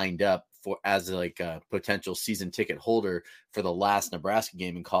I signed up as like a potential season ticket holder for the last Nebraska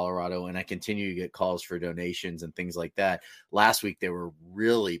game in Colorado. And I continue to get calls for donations and things like that. Last week, they were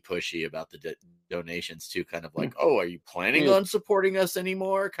really pushy about the donations too, kind of like, oh, are you planning on supporting us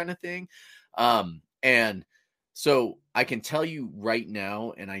anymore kind of thing? And so I can tell you right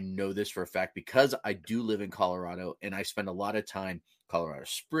now, and I know this for a fact because I do live in Colorado and I spend a lot of time, Colorado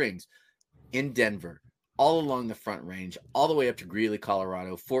Springs, in Denver, all along the Front Range, all the way up to Greeley,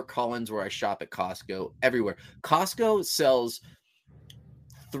 Colorado, Fort Collins, where I shop at Costco, everywhere. Costco sells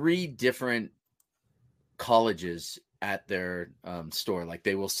 3 different colleges at their store. Like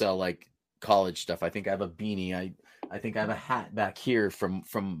they will sell like college stuff. I think I have a beanie. I think I have a hat back here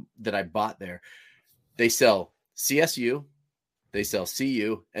from that I bought there. They sell CSU, they sell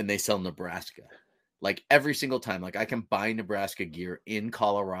CU, and they sell Nebraska. Like every single time, like I can buy Nebraska gear in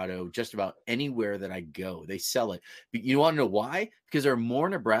Colorado, just about anywhere that I go, they sell it. But you want to know why? Because there are more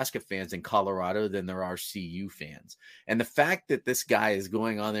Nebraska fans in Colorado than there are CU fans. And the fact that this guy is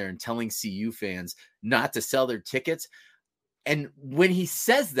going on there and telling CU fans not to sell their tickets, And when he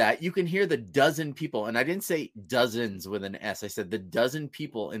says that, you can hear the dozen people, and I didn't say dozens with an S. I said the dozen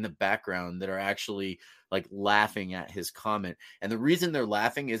people in the background that are actually like laughing at his comment. And the reason they're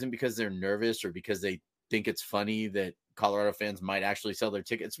laughing isn't because they're nervous or because they think it's funny that Colorado fans might actually sell their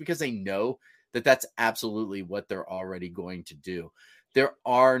tickets. It's because they know that that's absolutely what they're already going to do. There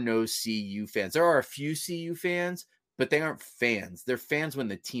are no CU fans. There are a few CU fans, but they aren't fans. They're fans when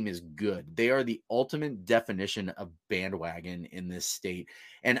the team is good. They are the ultimate definition of bandwagon in this state.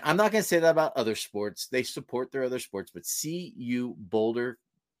 And I'm not going to say that about other sports. They support their other sports, but CU, Boulder,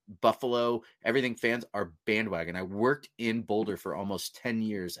 Buffalo, everything fans are bandwagon. I worked in Boulder for almost 10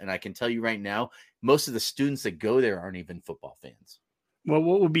 years, and I can tell you right now, most of the students that go there aren't even football fans. Well,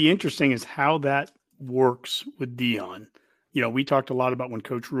 what would be interesting is how that works with Deion. You know, we talked a lot about when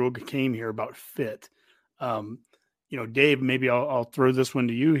Coach Rule came here about fit. You know, Dave, maybe I'll throw this one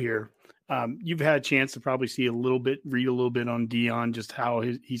to you here. You've had a chance to probably see read a little bit on Deion, just how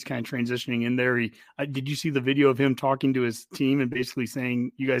he's kind of transitioning in there. Did you see the video of him talking to his team and basically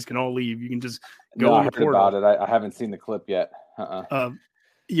saying, "You guys can all leave. You can just go." No, I heard about it. I haven't seen the clip yet.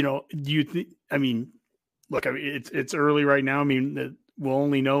 You know, do you think? I mean, look, I mean, it's early right now. I mean, we'll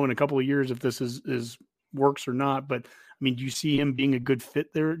only know in a couple of years if this is works or not. But I mean, do you see him being a good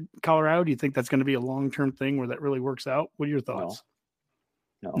fit there in Colorado? Do you think that's going to be a long-term thing where that really works out? What are your thoughts?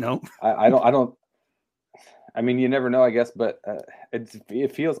 No. I don't. I mean, you never know, I guess, but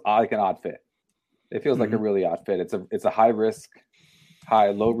it feels like an odd fit. It feels like a really odd fit. It's a high risk,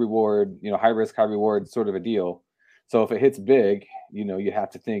 low reward, high risk, high reward sort of a deal. So if it hits big, you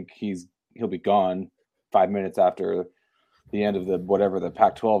have to think he'll be gone 5 minutes after the end of whatever the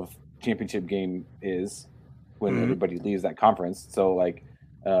Pac-12 championship game is, when everybody leaves that conference. So like,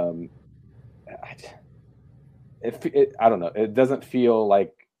 I don't know. It doesn't feel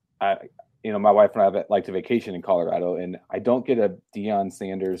like my wife and I like to vacation in Colorado, and I don't get a Deion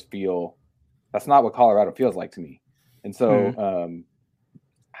Sanders feel. That's not what Colorado feels like to me. And so,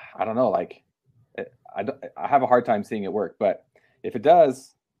 I don't know. Like, I have a hard time seeing it work, but if it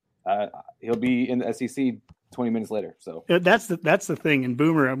does, he'll be in the SEC 20 minutes later. So that's the thing. And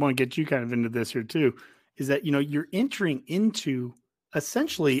Boomer, I want to get you kind of into this here too, is that, you're entering into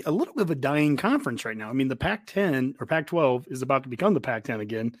essentially a little bit of a dying conference right now. I mean, the Pac-10 or Pac-12 is about to become the Pac-10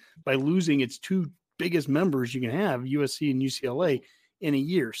 again by losing its two biggest members you can have, USC and UCLA, in a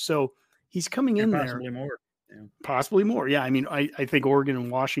year. So he's coming in possibly there. More. Yeah. Possibly more. Yeah. I mean, I think Oregon and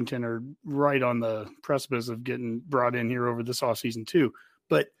Washington are right on the precipice of getting brought in here over this offseason too.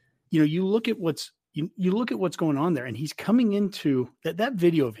 But, you look at what's going on there, and he's coming into that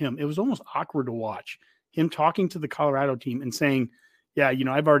video of him. It was almost awkward to watch him talking to the Colorado team and saying, yeah,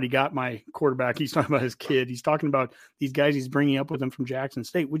 I've already got my quarterback. He's talking about his kid. He's talking about these guys he's bringing up with him from Jackson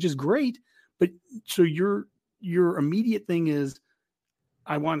State, which is great. But so your immediate thing is,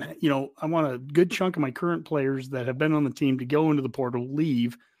 I want a good chunk of my current players that have been on the team to go into the portal,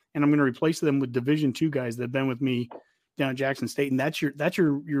 leave, and I'm going to replace them with Division II guys that have been with me down at Jackson State. And that's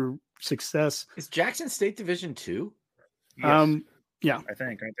your success. Is Jackson State Division II? Yes. Yeah. I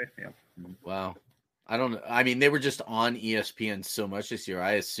think, aren't they? Yeah. Wow. I don't know. I mean, they were just on ESPN so much this year.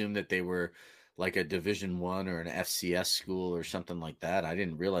 I assumed that they were like a Division I or an FCS school or something like that. I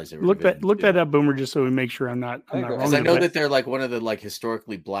didn't realize they were. Look that up, Boomer, just so we make sure I'm not wrong. Because I know that they're like one of the like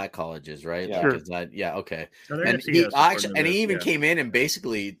historically black colleges, right? Yeah. Like, Sure. Yeah. Okay. So And he even came in and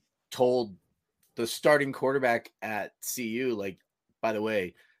basically told the starting quarterback at CU, like, by the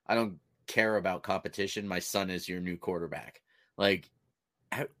way, I don't care about competition. My son is your new quarterback. Like,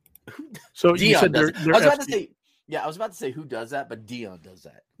 so you said they're I was about to say who does that, but Deion does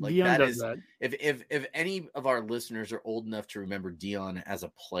that. Like, Deion does that. If any of our listeners are old enough to remember Deion as a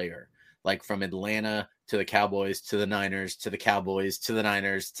player, like from Atlanta to the Cowboys to the Niners to the Cowboys to the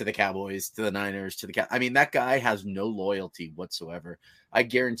Niners to the Cowboys to the Niners to the I mean, that guy has no loyalty whatsoever. I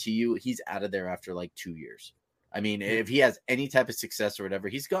guarantee you he's out of there after like 2 years. I mean, if he has any type of success or whatever,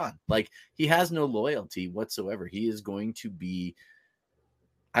 he's gone. Like, he has no loyalty whatsoever. He is going to be,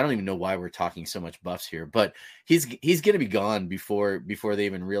 I don't even know why we're talking so much Buffs here, but he's going to be gone before they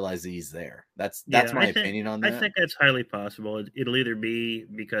even realize that he's there. That's my opinion on that. I think that's highly possible. It'll either be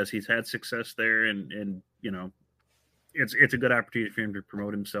because he's had success there and it's a good opportunity for him to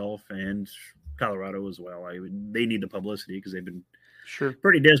promote himself, and Colorado as well. They need the publicity because they've been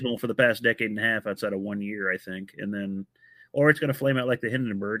pretty dismal for the past decade and a half outside of 1 year, I think. And then, or it's going to flame out like the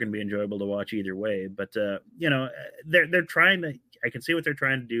Hindenburg and be enjoyable to watch either way. But, they're trying to, I can see what they're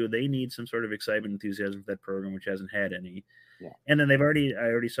trying to do. They need some sort of excitement, enthusiasm for that program, which hasn't had any. Yeah. And then I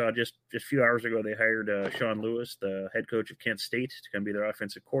already saw just a few hours ago, they hired Sean Lewis, the head coach of Kent State, to come be their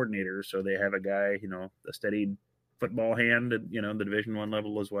offensive coordinator. So they have a guy, a steady football hand at, the Division I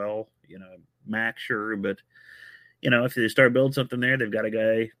level as well. Mac, sure, but if they start building something there, they've got a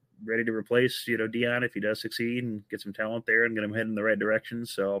guy ready to replace, Dion if he does succeed and get some talent there and get him heading in the right direction.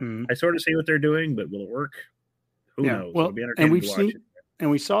 So I sort of see what they're doing, but will it work? Who knows? Well, It'll be entertaining to watch it.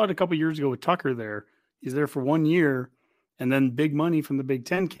 And we saw it a couple years ago with Tucker there. He's there for 1 year, and then big money from the Big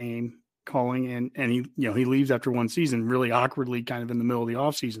Ten came calling, and he leaves after one season, really awkwardly, kind of in the middle of the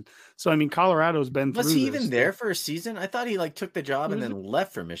offseason. So, I mean, Colorado's been through Was he this. even there for a season? I thought he took the job and then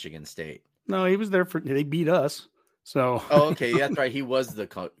left for Michigan State. No, he was there they beat us. So. Oh, okay. Yeah, that's right. He was the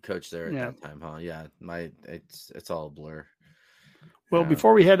coach there at that time, huh? Yeah. It's all a blur. Well,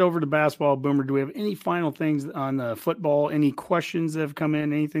 before we head over to basketball, Boomer, do we have any final things on football? Any questions that have come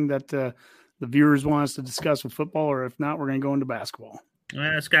in? Anything that the viewers want us to discuss with football? Or if not, we're going to go into basketball.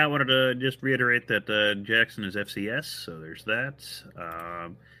 Scott wanted to just reiterate that Jackson is FCS, so there's that.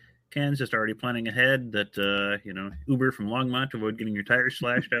 Ken's just already planning ahead that, Uber from Longmont to avoid getting your tires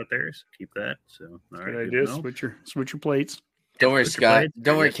slashed out there, so keep that. So, all right, good idea. Switch your plates. Don't worry, Scott.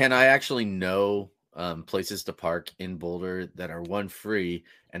 Don't worry, Ken. I actually know places to park in Boulder that are free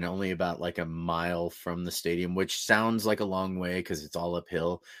and only about a mile from the stadium, which sounds like a long way because it's all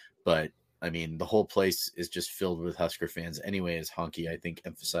uphill. But I mean, the whole place is just filled with Husker fans anyway, as Honky, I think,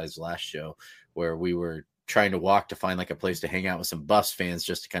 emphasized last show, where we were trying to walk to find a place to hang out with some Buffs fans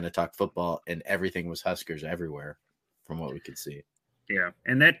just to kind of talk football, and everything was Huskers everywhere from what we could see. Yeah,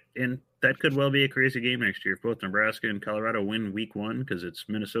 and that could well be a crazy game next year if both Nebraska and Colorado win week 1 because it's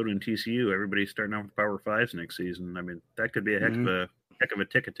Minnesota and TCU. Everybody's starting out with Power 5s next season. I mean, that could be a heck of a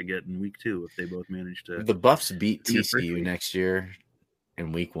ticket to get in week 2 if they both manage to. The Buffs beat TCU next year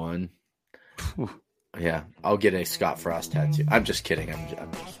in week 1. Yeah, I'll get a Scott Frost tattoo. I'm just kidding. I'm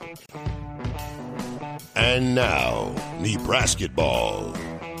just. And now, Nebraska ball.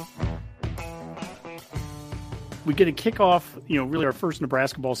 We get a kickoff, really our first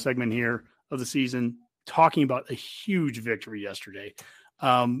Nebraska ball segment here of the season, talking about a huge victory yesterday.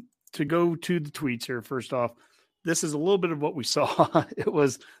 To go to the tweets here, first off, this is a little bit of what we saw. It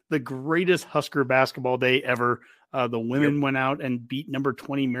was the greatest Husker basketball day ever. The women went out and beat number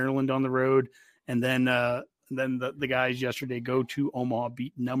 20 Maryland on the road. And then the guys yesterday go to Omaha,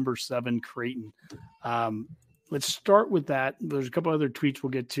 beat number 7 Creighton. Let's start with that. There's a couple other tweets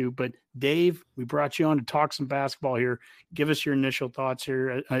we'll get to, but Dave, we brought you on to talk some basketball here. Give us your initial thoughts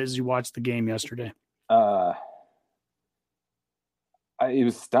here as you watched the game yesterday. It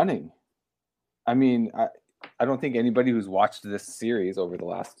was stunning. I mean, I don't think anybody who's watched this series over the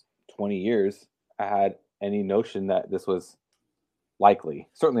last 20 years had any notion that this was likely.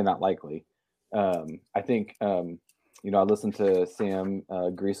 Certainly not likely. I think, I listened to Sam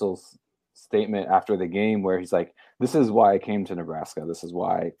Griesel's statement after the game where he's like, this is why I came to Nebraska. This is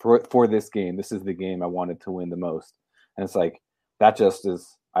why for this game, this is the game I wanted to win the most. And it's like, that just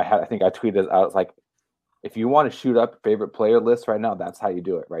is, I think I tweeted out, it's like, if you want to shoot up favorite player list right now, that's how you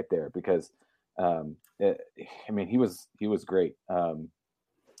do it right there. Because, he was great. As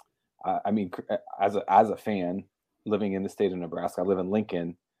a fan living in the state of Nebraska, I live in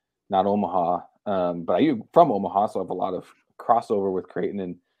Lincoln, not Omaha. But I'm from Omaha, so I have a lot of crossover with Creighton,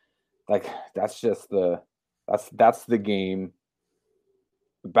 and that's just that's the game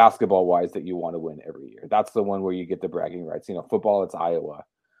basketball wise that you want to win every year. That's the one where you get the bragging rights. Football, it's Iowa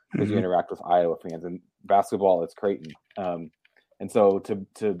because you interact with Iowa fans, and basketball, it's Creighton. And so to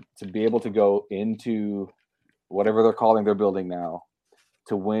be able to go into whatever they're calling their building now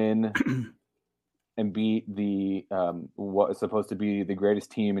to win and beat the what is supposed to be the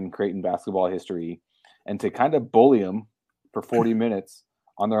greatest team in Creighton basketball history, and to kind of bully them for 40 minutes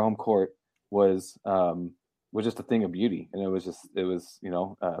on their home court was just a thing of beauty. And it was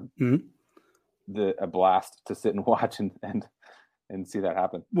a blast to sit and watch and see that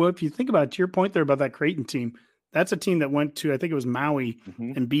happen. Well, if you think about it, to your point there about that Creighton team, that's a team that went to, I think it was Maui,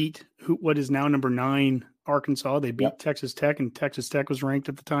 and beat what is now number 9 Arkansas. They beat Texas Tech, and Texas Tech was ranked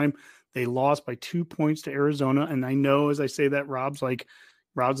at the time. They lost by 2 points to Arizona. And I know as I say that, Rob's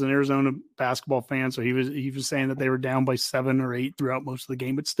an Arizona basketball fan, so he was saying that they were down by 7 or 8 throughout most of the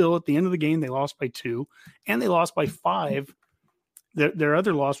game. But still, at the end of the game, they lost by 2, and they lost by 5. Their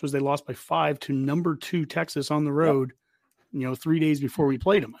other loss was they lost by 5 to number 2 Texas on the road. 3 days before we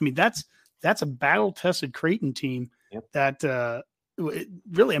played them. I mean, that's a battle-tested Creighton team that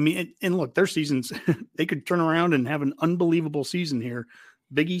really, and look, their seasons, they could turn around and have an unbelievable season here.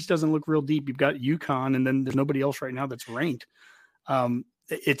 Big East doesn't look real deep. You've got UConn, and then there's nobody else right now that's ranked.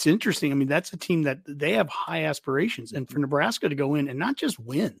 It's interesting. I mean, that's a team that they have high aspirations, and for Nebraska to go in and not just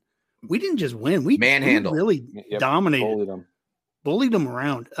win, we didn't just win. We manhandled, really dominated, bullied them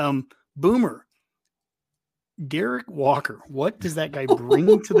around. Boomer, Derek Walker, what does that guy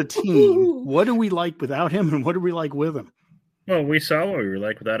bring to the team? What do we like without him, and what do we like with him? Well, we saw what we were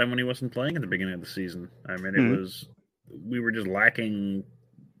like without him when he wasn't playing at the beginning of the season. I mean, we were just lacking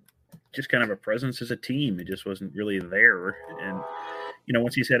just kind of a presence as a team. It just wasn't really there. And,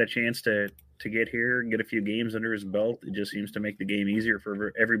 once he's had a chance to get here and get a few games under his belt, it just seems to make the game easier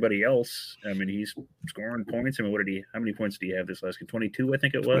for everybody else. I mean, he's scoring points. I mean, how many points did he have this last game? 22, I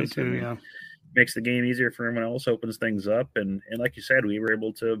think it was. 22, yeah. Makes the game easier for everyone else, opens things up. And like you said, we were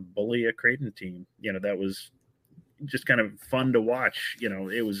able to bully a Creighton team. That was just kind of fun to watch.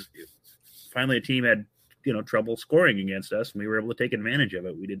 It was finally a team had, trouble scoring against us, and we were able to take advantage of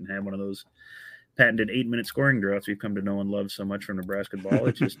it. We didn't have one of those patented 8-minute scoring droughts we've come to know and love so much from Nebraska ball.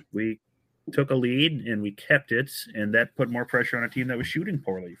 It's just we took a lead and we kept it, and that put more pressure on a team that was shooting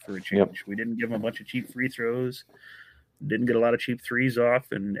poorly for a change. Yep. We didn't give them a bunch of cheap free throws, didn't get a lot of cheap threes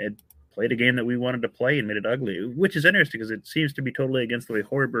off, and it played a game that we wanted to play and made it ugly, which is interesting because it seems to be totally against the way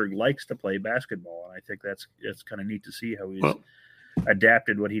Hoiberg likes to play basketball. And I think that's kind of neat to see how he's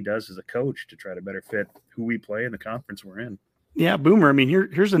adapted what he does as a coach to try to better fit who we play in the conference we're in. Yeah, Boomer. I mean,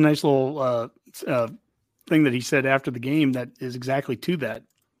 here's a nice little thing that he said after the game that is exactly to that.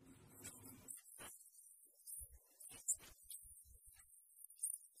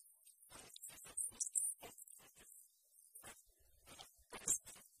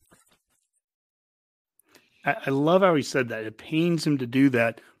 I love how he said that. It pains him to do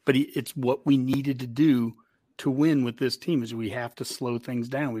that, but it's what we needed to do to win with this team is we have to slow things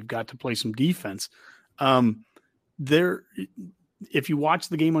down. We've got to play some defense. If you watch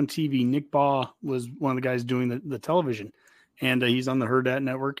the game on TV, Nick Baugh was one of the guys doing the television, and he's on the Hurrdat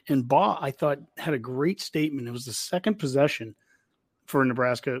Network. And Baugh, I thought, had a great statement. It was the second possession for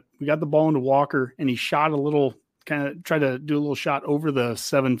Nebraska. We got the ball into Walker, and he shot a little, kind of tried to do a little shot over the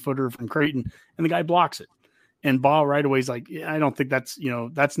 7-footer from Creighton, and the guy blocks it. And Baugh right away is like, I don't think that's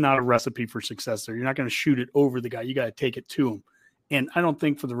not a recipe for success there. You're not going to shoot it over the guy. You got to take it to him. And I don't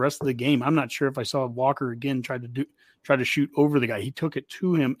think for the rest of the game, I'm not sure if I saw Walker again try to shoot over the guy. He took it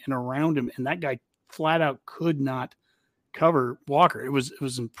to him and around him, and that guy flat out could not cover Walker. It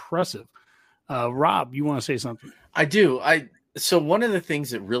was impressive. Rob, you want to say something? I do. So one of the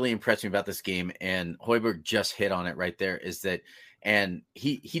things that really impressed me about this game, and Hoiberg just hit on it right there, is that, and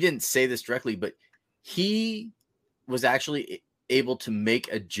he didn't say this directly, but he was actually able to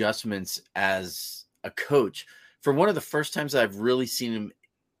make adjustments as a coach for one of the first times I've really seen him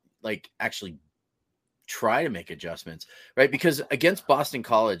actually try to make adjustments, right? Because against Boston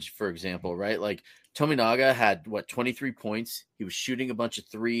College, for example, right? Tominaga had 23 points. He was shooting a bunch of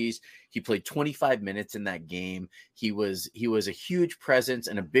threes. He played 25 minutes in that game. He was a huge presence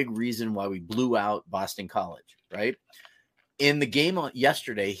and a big reason why we blew out Boston College, right? In the game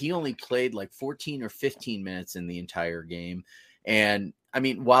yesterday, he only played 14 or 15 minutes in the entire game. And I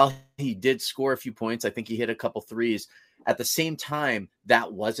mean, while he did score a few points, I think he hit a couple threes. At the same time,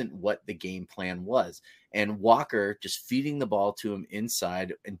 that wasn't what the game plan was. And Walker just feeding the ball to him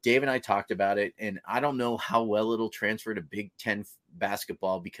inside. And Dave and I talked about it. And I don't know how well it'll transfer to Big Ten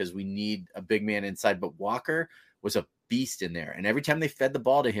basketball because we need a big man inside. But Walker was a beast in there. And every time they fed the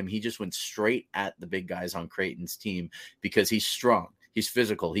ball to him, he just went straight at the big guys on Creighton's team because he's strong. He's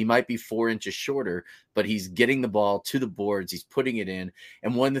physical. He might be 4 inches shorter, but he's getting the ball to the boards. He's putting it in.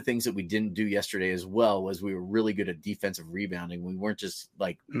 And one of the things that we didn't do yesterday as well was we were really good at defensive rebounding. We weren't just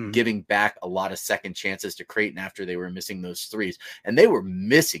giving back a lot of second chances to Creighton after they were missing those threes. And they were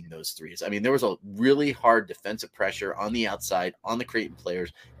missing those threes. I mean, there was a really hard defensive pressure on the outside on the Creighton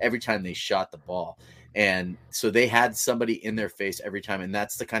players every time they shot the ball. And so they had somebody in their face every time. And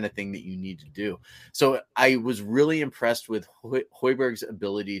that's the kind of thing that you need to do. So I was really impressed with Hoiberg's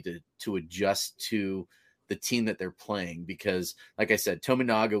ability to adjust to the team that they're playing, because like I said,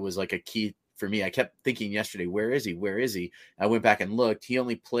 Tominaga was a key for me. I kept thinking yesterday, where is he? Where is he? I went back and looked. He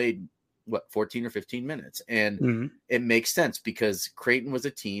only played 14 or 15 minutes. And it makes sense because Creighton was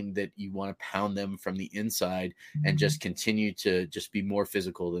a team that you want to pound them from the inside and just continue to just be more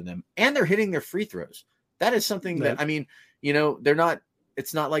physical than them. And they're hitting their free throws. That is something that, I mean, they're not,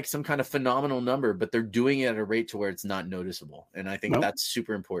 it's not like some kind of phenomenal number, but they're doing it at a rate to where it's not noticeable. And I think that's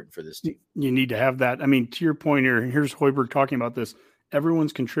super important for this team. You need to have that. I mean, to your point here's Hoiberg talking about this.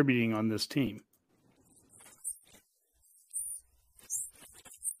 Everyone's contributing on this team.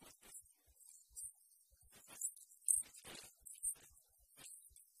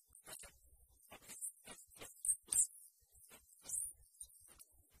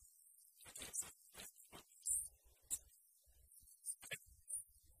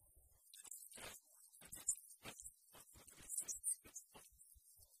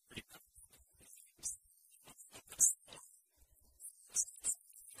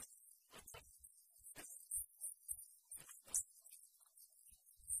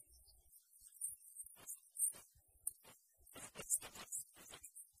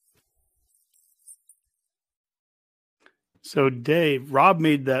 So Dave, Rob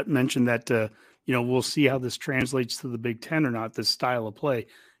made that mention that, we'll see how this translates to the Big Ten or not, this style of play.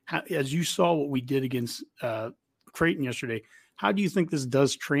 As you saw what we did against Creighton yesterday, how do you think this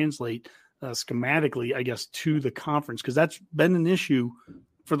does translate schematically, I guess, to the conference? Because that's been an issue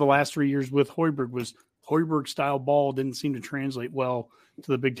for the last 3 years with Hoiberg, was Hoiberg style ball didn't seem to translate well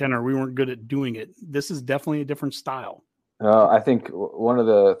to the Big Ten, or we weren't good at doing it. This is definitely a different style. I think one of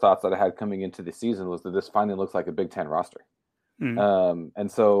the thoughts that I had coming into the season was that this finally looks like a Big Ten roster. Mm-hmm.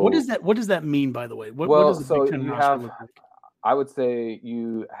 And so what does that mean, by the way? What does the Big Ten roster look like? I would say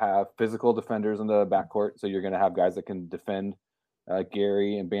you have physical defenders in the backcourt. So you're going to have guys that can defend.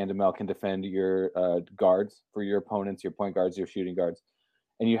 Gary and Bandamel can defend your guards for your opponents, your point guards, your shooting guards.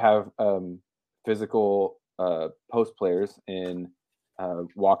 And you have physical post players in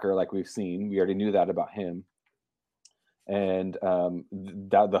Walker, like we've seen. We already knew that about him. And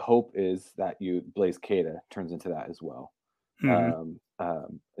that the hope is that Blaise Keita turns into that as well. Mm-hmm.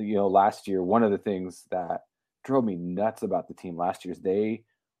 Last year, one of the things that drove me nuts about the team last year is they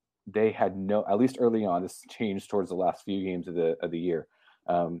had no, at least early on, this changed towards the last few games of the year.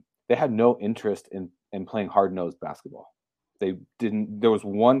 They had no interest in playing hard-nosed basketball. They didn't. There was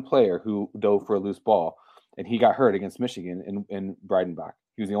one player who dove for a loose ball, and he got hurt against Michigan in Breidenbach.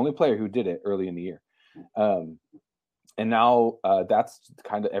 He was the only player who did it early in the year. And now that's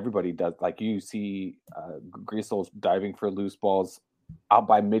kind of everybody does. Like you see Griesel's diving for loose balls out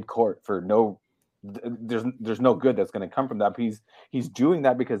by midcourt for no. There's no good that's going to come from that. But he's doing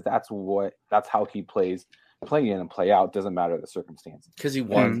that because that's how he plays, play in and play out. Doesn't matter the circumstance. Because he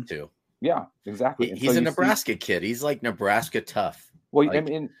wants to. Yeah, exactly. He's a Nebraska kid. He's like Nebraska tough. Well, like,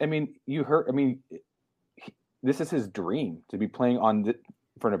 I mean, you heard. I mean, this is his dream to be playing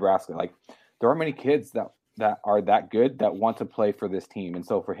for Nebraska. Like there are many kids that are that good that want to play for this team, and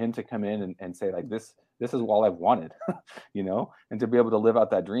so for him to come in and say like this is all I've wanted, and to be able to live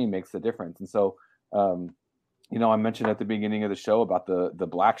out that dream makes the difference. And so, I mentioned at the beginning of the show about the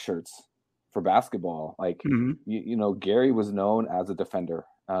black shirts for basketball. Like, mm-hmm. Gary was known as a defender.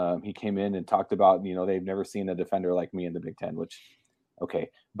 He came in and talked about, they've never seen a defender like me in the Big Ten, which, okay.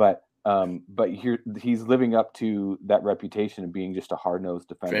 But here he's living up to that reputation of being just a hard-nosed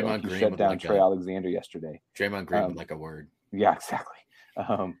defender. Draymond He shut down Trey Alexander yesterday. Draymond Green would like a word. Yeah, exactly.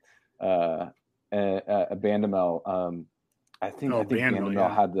 Bandamel, I think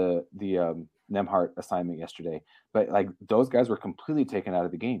Bandamel had the Nemhart assignment yesterday, but like those guys were completely taken out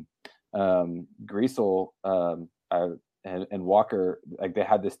of the game. Griesel and Walker, like they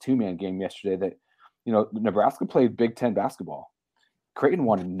had this 2-man game yesterday that, Nebraska played Big Ten basketball. Creighton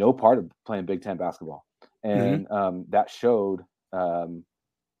wanted no part of playing Big Ten basketball. And that showed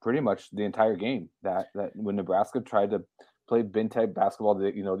pretty much the entire game that when Nebraska tried to play Big Ten basketball,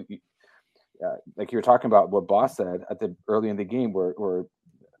 that, like you were talking about what Boss said at the early in the game where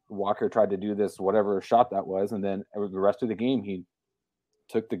Walker tried to do this, whatever shot that was. And then the rest of the game, he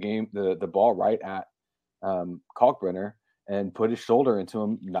took the ball right at Kalkbrenner and put his shoulder into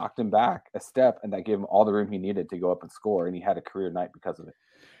him, knocked him back a step, and that gave him all the room he needed to go up and score. And he had a career night because of it.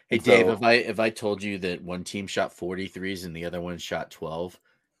 Hey, Dave, if I told you that one team shot 43s and the other one shot 12,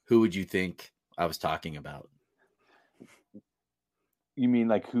 who would you think I was talking about? You mean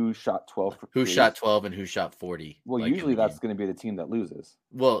like who shot 12? Who shot 12 and who shot 40? Well, usually that's going to be the team that loses.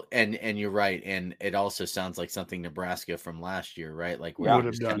 Well, and you're right. And it also sounds like something Nebraska from last year, right? Like we're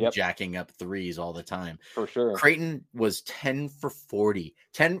just kind of jacking up threes all the time. For sure. Creighton was 10 for 40,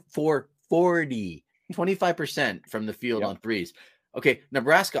 25% from the field on threes. Okay,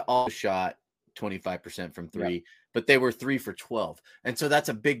 Nebraska also shot 25% from three, but they were 3 for 12, and so that's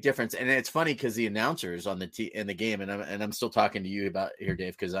a big difference. And it's funny because the announcers on in the game, and I'm still talking to you about here,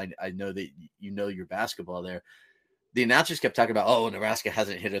 Dave, because I know that your basketball there. The announcers kept talking about, oh, Nebraska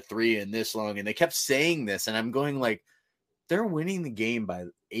hasn't hit a 3 in this long, and they kept saying this, and I'm going like, they're winning the game by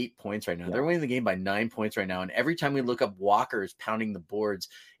 8 points right now. They're winning the game by 9 points right now. And every time we look up, Walker is pounding the boards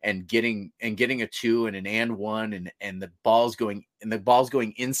and getting a 2 and an and 1 and the ball's going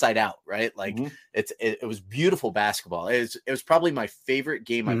inside out, right? Like it was beautiful basketball. It was probably my favorite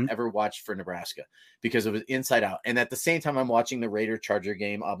game I've ever watched for Nebraska because it was inside out. And at the same time, I'm watching the Raider Charger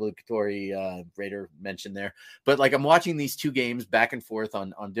game, obligatory Raider mentioned there. But like I'm watching these two games back and forth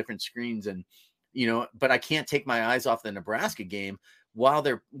on different screens, and but I can't take my eyes off the Nebraska game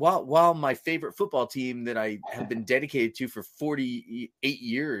while my favorite football team that I have been dedicated to for 48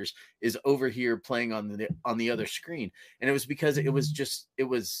 years is over here playing on the other screen. And it was because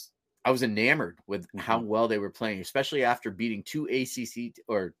I was enamored with how well they were playing, especially after beating two ACC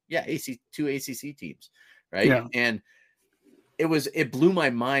teams. Right. Yeah. And it blew my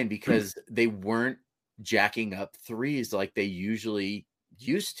mind because they weren't jacking up threes like they usually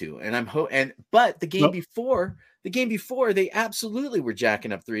used to. And but the game before, they absolutely were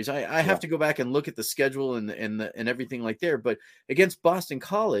jacking up threes. I have to go back and look at the schedule and everything like there. But against Boston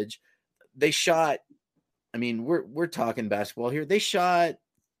College, they shot, I mean, we're talking basketball here. They shot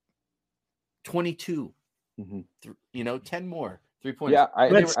 22, 10 more 3 points. Yeah,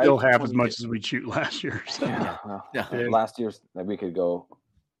 that's still half as much as we shoot last year. So. Last year's, we could go.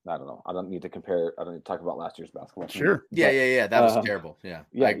 I don't know. I don't need to compare. I don't need to talk about last year's basketball. Sure. Yeah. That was terrible. Yeah.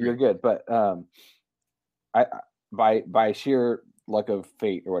 You're good. But I by sheer luck of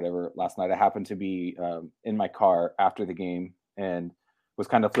fate or whatever, last night I happened to be in my car after the game and was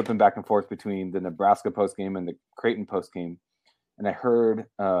kind of flipping back and forth between the Nebraska post game and the Creighton post game, and I heard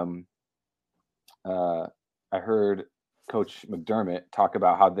Coach McDermott talk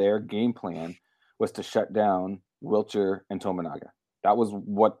about how their game plan was to shut down Wilcher and Tominaga. That was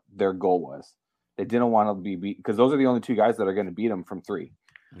what their goal was. They didn't want to be beat because those are the only two guys that are going to beat them from three.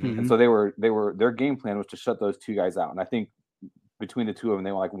 Mm-hmm. And so their game plan was to shut those two guys out. And I think between the two of them,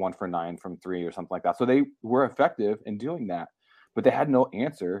 they were like 1 for 9 from three or something like that. So they were effective in doing that, but they had no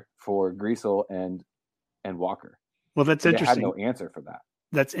answer for Griesel and Walker. Well, that's interesting. They had no answer for that.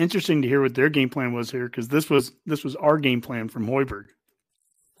 That's interesting to hear what their game plan was here, because this was our game plan from Hoiberg.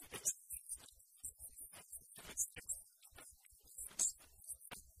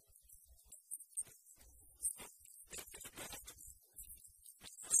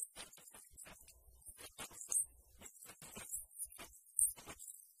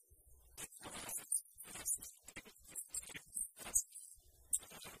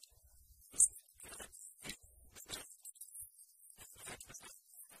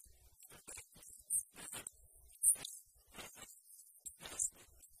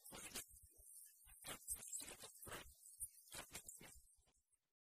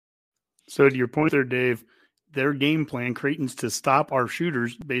 So to your point there, Dave, their game plan, Creighton's to stop our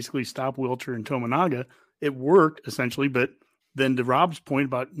shooters, basically stop Wilcher and Tominaga. It worked essentially, but then to Rob's point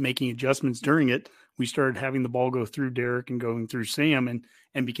about making adjustments during it, we started having the ball go through Derek and going through Sam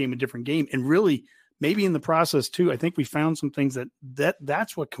and became a different game. And really, maybe in the process too, I think we found some things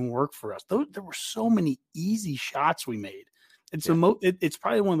that's what can work for us. There were so many easy shots we made. It's it's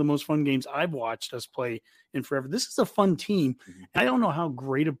probably one of the most fun games I've watched us play in forever. This is a fun team. Mm-hmm. I don't know how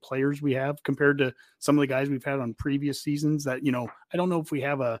great of players we have compared to some of the guys we've had on previous seasons that, I don't know if we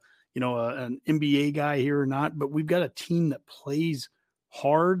have an NBA guy here or not, but we've got a team that plays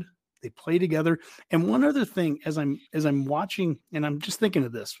hard. They play together. And one other thing, as I'm watching, and I'm just thinking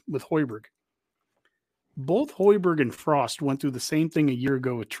of this with Hoiberg, both Hoiberg and Frost went through the same thing a year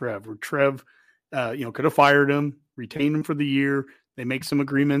ago with Trev, where Trev, could have fired him, retained him for the year. They make some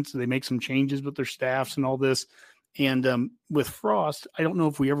agreements. They make some changes with their staffs and all this. And with Frost, I don't know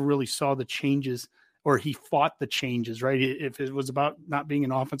if we ever really saw the changes or he fought the changes, right? If it was about not being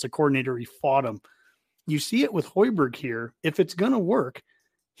an offensive coordinator, he fought them. You see it with Hoiberg here. If it's going to work,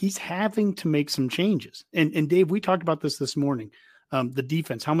 he's having to make some changes. And Dave, we talked about this morning, the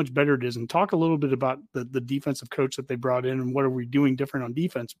defense, how much better it is, and talk a little bit about the defensive coach that they brought in and what are we doing different on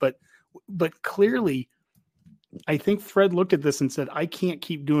defense. But clearly, I think Fred looked at this and said, I can't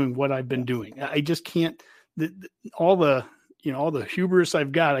keep doing what I've been doing. I just can't, all the hubris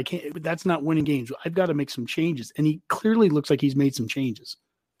I've got, I can't, that's not winning games. I've got to make some changes. And he clearly looks like he's made some changes.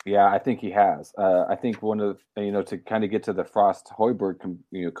 Yeah, I think he has. I think one of the, to kind of get to the Frost Hoiberg,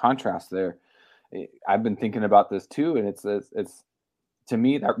 contrast there, I've been thinking about this too. And it's to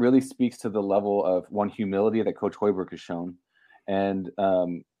me, that really speaks to the level of humility that Coach Hoiberg has shown. And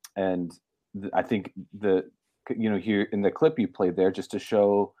I think here in the clip you played there, just to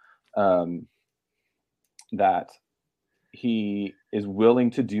show that he is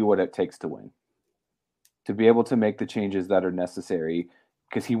willing to do what it takes to win, to be able to make the changes that are necessary.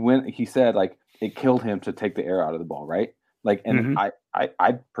 Because he said like it killed him to take the air out of the ball, right? Like, and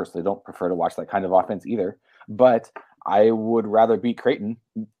I personally don't prefer to watch that kind of offense either, but I would rather beat Creighton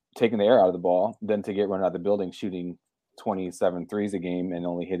taking the air out of the ball than to get run out of the building shooting 27 threes a game and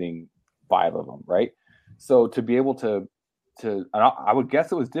only hitting 5 of them, right? So to be able to I would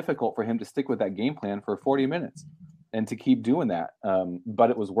guess it was difficult for him to stick with that game plan for 40 minutes and to keep doing that. But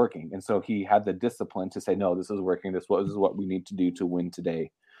it was working. And so he had the discipline to say, no, this is working. This is what we need to do to win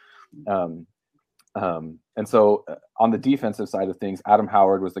today. And so on the defensive side of things, Adam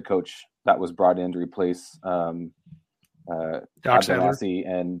Howard was the coach that was brought in to replace Doc Sadler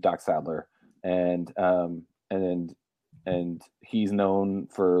and Doc Sadler. And he's known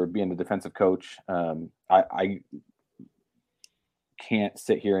for being the defensive coach. I can't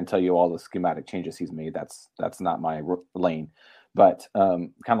sit here and tell you all the schematic changes he's made. That's not my lane. But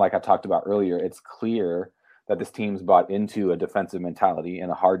kind of like I talked about earlier, it's clear that this team's bought into a defensive mentality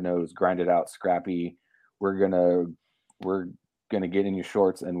and a hard-nosed, grinded out, scrappy. We're gonna get in your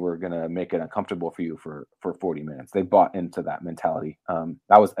shorts and we're gonna make it uncomfortable for you for 40 minutes. They bought into that mentality.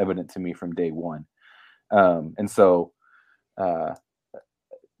 That was evident to me from day one. And so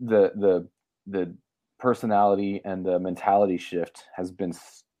the personality and the mentality shift has been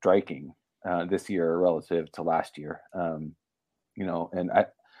striking this year relative to last year. And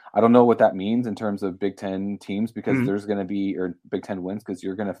I don't know what that means in terms of Big Ten teams, because there's going to be, or Big Ten wins, because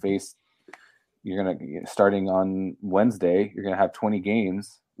you're going to starting on Wednesday, you're going to have 20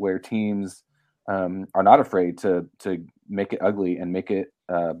 games where teams are not afraid to make it ugly and make it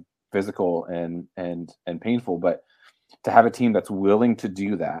physical and painful. But to have a team that's willing to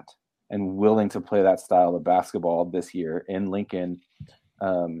do that and willing to play that style of basketball this year in Lincoln,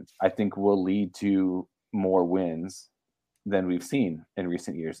 I think will lead to more wins than we've seen in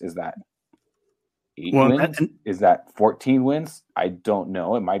recent years. Is that 8 wins? Is that 14 wins? I don't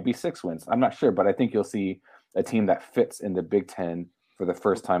know. It might be 6 wins. I'm not sure, but I think you'll see a team that fits in the Big Ten for the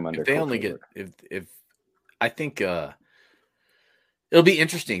first time under. If they only get, if I think it'll be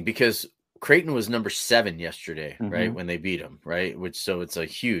interesting, because Creighton was number 7 yesterday, right? When they beat them, right? It's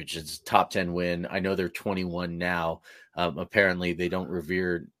a top 10 win. I know they're 21 now. Apparently they don't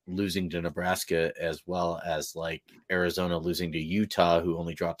revere losing to Nebraska as well as like Arizona losing to Utah, who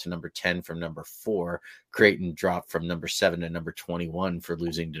only dropped to number 10 from number 4. Creighton dropped from number 7 to number 21 for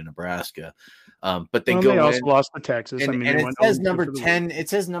losing to Nebraska. But they also lost to Texas. And it says number 10. It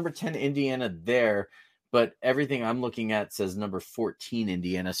says number 10 Indiana there. But everything I'm looking at says number 14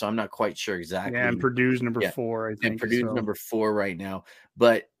 Indiana, so I'm not quite sure exactly. Yeah, and Purdue's number 4, I think. And Purdue's number 4 right now.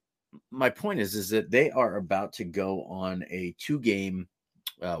 But my point is that they are about to go on a 2-game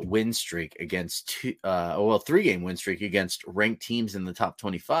win streak against 3-game win streak against ranked teams in the top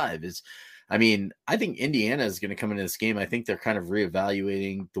 25. I think Indiana is going to come into this game. I think they're kind of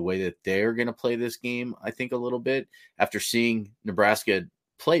reevaluating the way that they're going to play this game, I think, a little bit after seeing Nebraska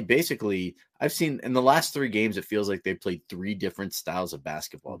play. Basically, I've seen in the last 3 games, it feels like they played 3 different styles of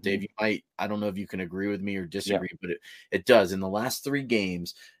basketball. Dave, I don't know if you can agree with me or disagree, but it does. In the last 3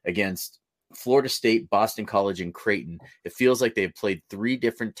 games against Florida State, Boston College, and Creighton, it feels like they've played 3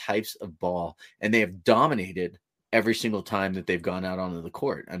 different types of ball, and they have dominated every single time that they've gone out onto the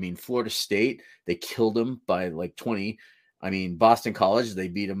court. Florida State, they killed them by like 20. Boston College, they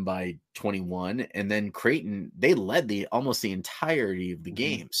beat them by 21. And then Creighton, they led almost the entirety of the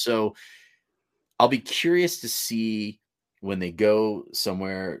game. So I'll be curious to see when they go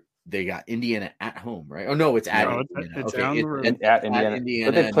somewhere. They got Indiana at home, right? Oh, no, it's at Indiana. It's at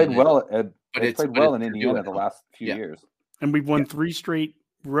Indiana. But they played well. They played well in Indiana the last few years. And we've won 3 straight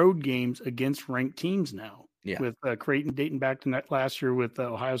road games against ranked teams now. With Creighton dating back to last year with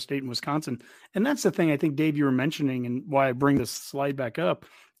Ohio State and Wisconsin. And that's the thing I think, Dave, you were mentioning, and why I bring this slide back up,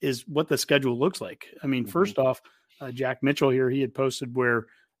 is what the schedule looks like. First off, Jack Mitchell here, he had posted where,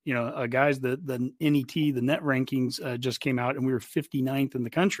 guys, the NET, the net rankings just came out, and we were 59th in the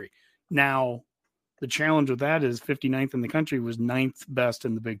country. Now, the challenge with that is 59th in the country was 9th best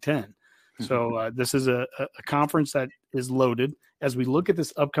in the Big Ten. So this is a conference that is loaded. As we look at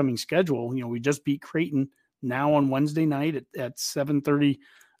this upcoming schedule, we just beat Creighton. Now on Wednesday night at 7:30,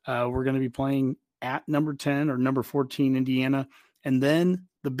 we're going to be playing at number 10 or number 14 Indiana. And then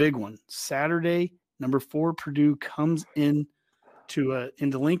the big one, Saturday, number 4 Purdue comes into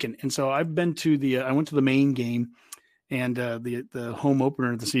Lincoln. And so I've been to I went to the main game, and the home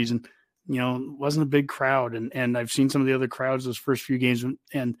opener of the season, wasn't a big crowd. And I've seen some of the other crowds those first few games,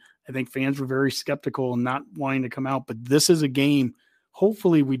 and I think fans were very skeptical and not wanting to come out. But this is a game.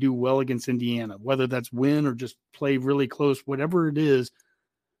 Hopefully we do well against Indiana, whether that's win or just play really close, whatever it is.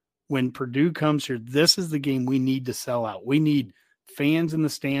 When Purdue comes here, this is the game we need to sell out. We need fans in the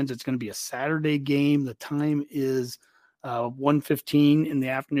stands. It's going to be a Saturday game. The time is 1:15 in the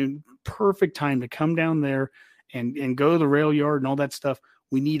afternoon. Perfect time to come down there and go to the rail yard and all that stuff.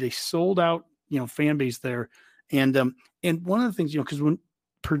 We need a sold out, fan base there. And one of the things, because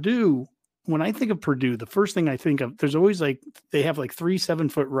when I think of Purdue, the first thing I think of, there's always they have 3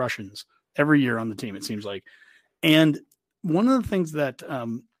 7-foot Russians every year on the team, it seems like. And one of the things that,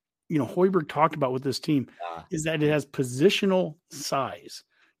 Hoiberg talked about with this team is that it has positional size.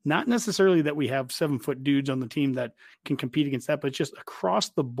 Not necessarily that we have 7-foot dudes on the team that can compete against that, but just across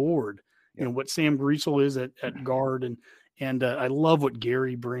the board, what Sam Griesel is at guard. And I love what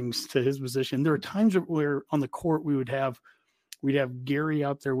Gary brings to his position. There are times where on the court we'd have Gary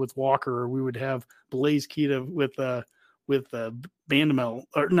out there with Walker, or we would have Blaze Keita with Breidenbach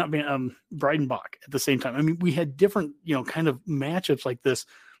at the same time. I mean, we had different, kind of matchups like this,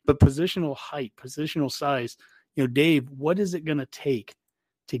 but positional height, positional size. Dave, what is it going to take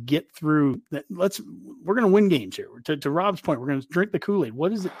to get through that? We're going to win games here. To Rob's point, we're going to drink the Kool-Aid.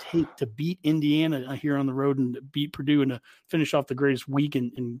 What does it take to beat Indiana here on the road and to beat Purdue and to finish off the greatest week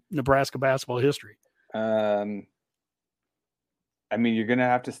in Nebraska basketball history? I mean, you're going to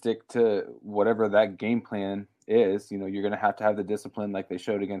have to stick to whatever that game plan is. You're going to have the discipline like they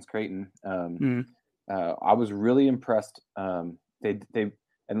showed against Creighton. I was really impressed. They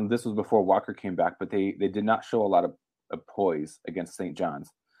and this was before Walker came back, but they did not show a lot of poise against St. John's.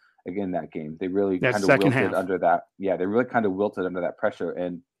 Again, that game, they really kind of wilted under that. Yeah, they really kind of wilted under that pressure.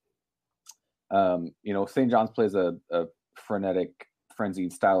 And St. John's plays a frenetic,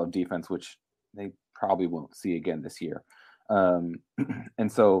 frenzied style of defense, which they probably won't see again this year. And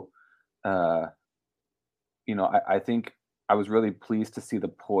so, I think I was really pleased to see the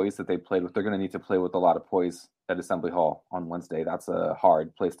poise that they played with. They're going to need to play with a lot of poise at Assembly Hall on Wednesday. That's a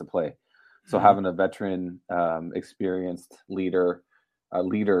hard place to play. So having a veteran, experienced leaders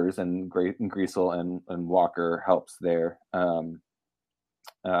and Griesel and Walker helps there.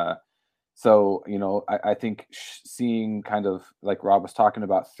 So, I think seeing kind of like Rob was talking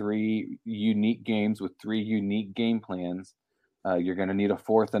about 3 unique games with 3 unique game plans, you're going to need a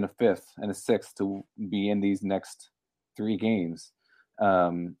 4th and a 5th and a 6th to be in these next 3 games.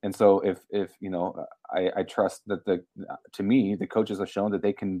 And so if I trust that to me, the coaches have shown that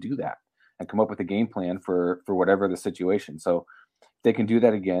they can do that and come up with a game plan for whatever the situation. So they can do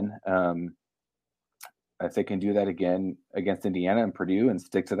that again. If they can do that again against Indiana and Purdue and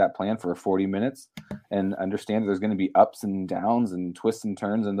stick to that plan for 40 minutes and understand that there's going to be ups and downs and twists and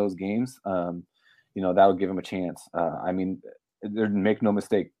turns in those games, that'll give them a chance. I mean, make no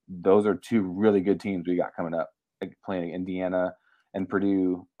mistake, those are 2 really good teams we got coming up. Like playing Indiana and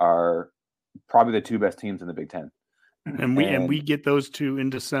Purdue are probably the 2 best teams in the Big Ten. And we get those 2 in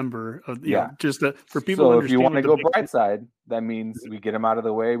December. For people. So if you want to go bright side, that means we get them out of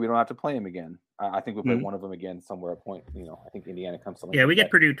the way. We don't have to play them again. I think we'll play one of them again somewhere. A point. I think Indiana comes to. Yeah, we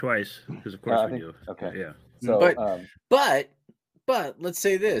get Purdue twice because of course we do. Okay. Yeah. So, but let's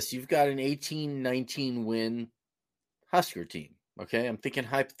say this: you've got an 18-19 win Husker team. Okay, I'm thinking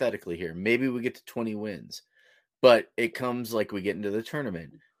hypothetically here. Maybe we get to 20 wins, but it comes like we get into the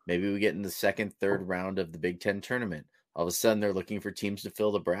tournament. Maybe we get in the 2nd, 3rd round of the Big Ten tournament. All of a sudden, they're looking for teams to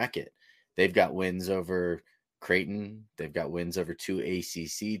fill the bracket. They've got wins over Creighton. They've got wins over 2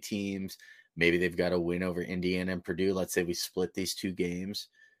 ACC teams. Maybe they've got a win over Indiana and Purdue. Let's say we split these 2 games,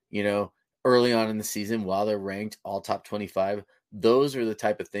 early on in the season while they're ranked all top 25. Those are the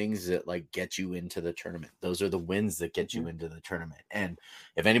type of things that get you into the tournament. Those are the wins that get you into the tournament. And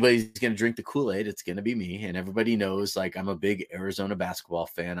if anybody's going to drink the Kool-Aid, it's going to be me. And everybody knows, I'm a big Arizona basketball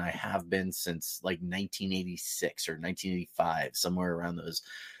fan. I have been since 1986 or 1985, somewhere around those,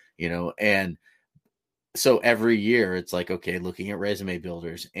 and so every year it's okay, looking at resume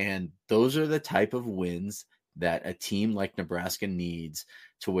builders, and those are the type of wins that a team like Nebraska needs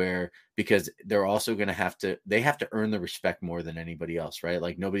to where, because they're also going to have to earn the respect more than anybody else, right?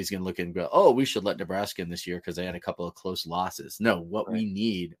 Nobody's going to look and go, oh, we should let Nebraska in this year because they had a couple of close losses. No, what we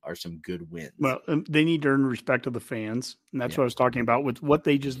need are some good wins. Well, they need to earn respect of the fans. And that's what I was talking about with what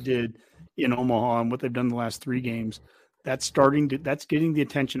they just did in Omaha and what they've done the last 3 games. That's getting the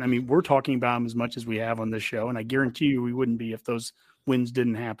attention. I mean, we're talking about them as much as we have on this show, and I guarantee you we wouldn't be if those wins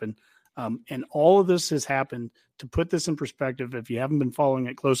didn't happen. And all of this has happened. To put this in perspective, if you haven't been following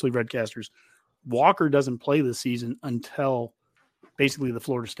it closely, Redcasters, Walker doesn't play this season until basically the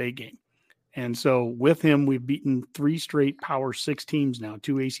Florida State game. And so with him, we've beaten 3 straight Power 6 teams now,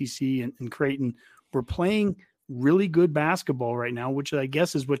 2 ACC and Creighton. We're playing really good basketball right now, which I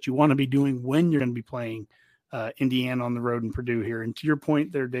guess is what you want to be doing when you're going to be playing Indiana on the road and Purdue here. And to your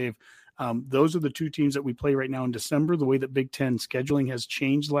point there, Dave, those are the 2 teams that we play right now in December. The way that Big Ten scheduling has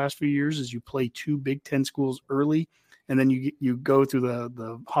changed the last few years is you play 2 Big Ten schools early, and then you go through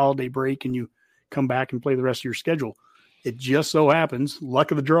the holiday break and you come back and play the rest of your schedule. It just so happens,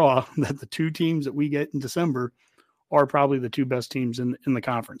 luck of the draw, that the 2 teams that we get in December are probably the 2 best teams in the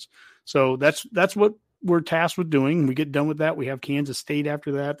conference. So that's what we're tasked with doing. We get done with that. We have Kansas State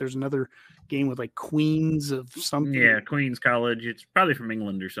after that. There's another game with Queens of something. Yeah, Queens College. It's probably from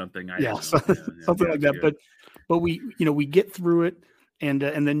England or something. Something like that. But we get through it, and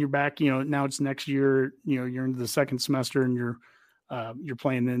then you're back. Now it's next year. You're into the 2nd semester, and you're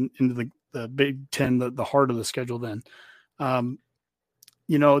playing into the Big Ten, the heart of the schedule. Then,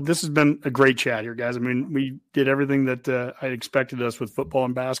 this has been a great chat here, guys. I mean, we did everything that I expected us with football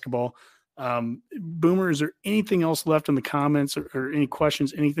and basketball. Boomer, is there anything else left in the comments or any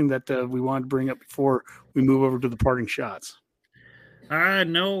questions, anything that we wanted to bring up before we move over to the parting shots?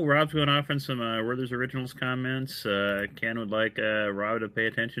 No, Rob's going off on some Werther's Originals comments. Ken would like Rob to pay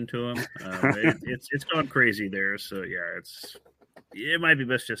attention to him. It's gone crazy there. So yeah, it might be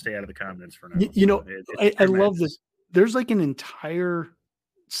best just stay out of the comments for now. I love this. There's like an entire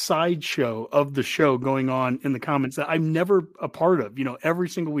sideshow of the show going on in the comments that I'm never a part of. Every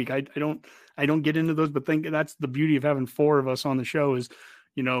single week. I don't get into those, but that's the beauty of having four of us on the show is,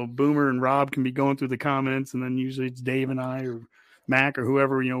 Boomer and Rob can be going through the comments, and then usually it's Dave and I or Mac or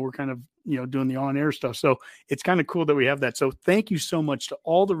whoever, we're kind of, doing the on-air stuff. So it's kind of cool that we have that. So thank you so much to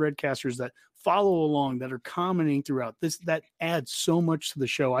all the Redcasters that follow along, that are commenting throughout this. That adds so much to the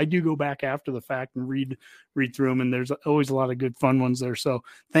show. I do go back after the fact and read through them, and there's always a lot of good fun ones there. So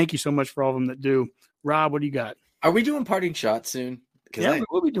thank you so much for all of them that do. Rob, what do you got? Are we doing parting shots soon? Yeah,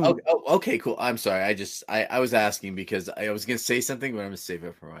 we'll be doing. Okay, cool. I'm sorry. I was asking because I was going to say something, but I'm going to save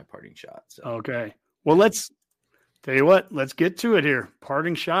it for my parting shot. So. Okay. Well, tell you what, let's get to it here.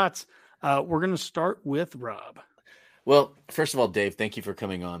 Parting shots. We're going to start with Rob. Well, first of all, Dave, thank you for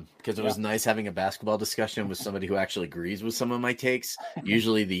coming on, because it was nice having a basketball discussion with somebody who actually agrees with some of my takes.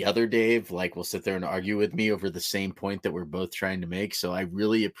 Usually the other Dave, will sit there and argue with me over the same point that we're both trying to make. So I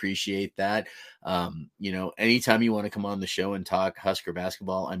really appreciate that. Anytime you want to come on the show and talk Husker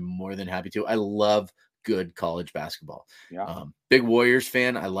basketball, I'm more than happy to. I love good college basketball. Yeah. Big Warriors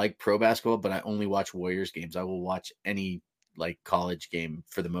fan. I like pro basketball, but I only watch Warriors games. I will watch any college game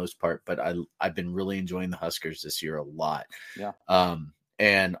for the most part, but I've been really enjoying the Huskers this year a lot. Yeah.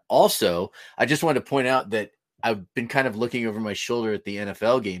 And also I just wanted to point out that I've been kind of looking over my shoulder at the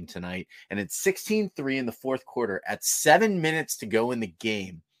NFL game tonight, and it's 16-3 in the fourth quarter at 7 minutes to go in the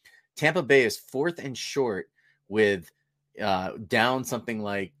game. Tampa Bay is 4th and short with down something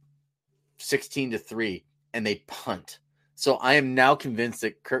like 16-3, and they punt. So I am now convinced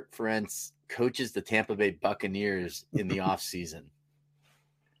that Kirk Ferentz coaches the Tampa Bay Buccaneers in the offseason.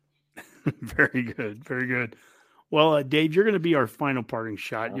 Very good. Very good. Well, Dave, you're going to be our final parting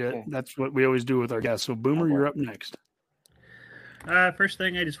shot. Okay. Yeah, that's what we always do with our guests. So, Boomer, you're up next. First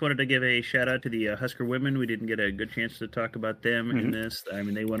thing, I just wanted to give a shout out to the Husker women. We didn't get a good chance to talk about them in this. I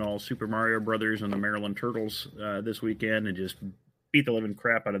mean, they went all Super Mario Brothers and the Maryland Turtles this weekend and just beat the living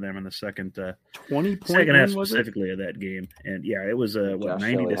crap out of them in the second 20 second half specifically of that game. And yeah, it was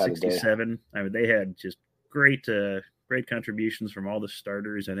 90-67. I mean, they had just great contributions from all the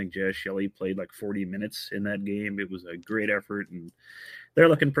starters. I think Jazz Shelley played 40 minutes in that game. It was a great effort, and they're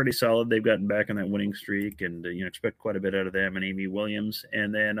looking pretty solid. They've gotten back on that winning streak, and expect quite a bit out of them and Amy Williams.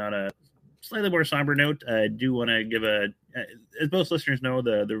 And then on a slightly more somber note, I do want to give as most listeners know,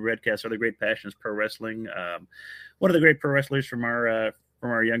 the Redcasts are the great passions pro wrestling. One of the great pro wrestlers from our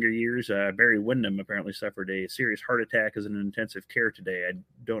younger years, Barry Windham, apparently suffered a serious heart attack as an intensive care today. I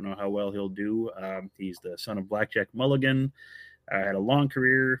don't know how well he'll do. He's the son of Blackjack Mulligan. Had a long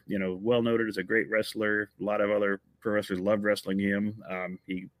career, well noted as a great wrestler. A lot of other pro wrestlers loved wrestling him.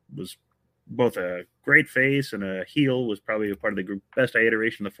 He was both a great face and a heel, was probably a part of the best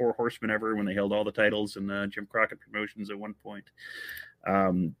iteration of the Four Horsemen ever when they held all the titles in Jim Crockett Promotions at one point.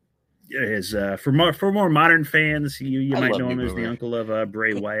 For more modern fans, you might know him as the uncle of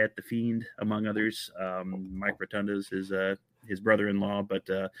Bray Wyatt, the Fiend, among others. Mike Rotunda's his brother-in-law. But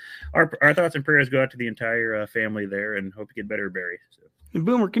our thoughts and prayers go out to the entire family there, and hope you get better, Barry. So. And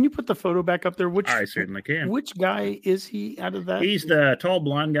Boomer, can you put the photo back up there? I certainly can. Which guy is he out of that? He's the tall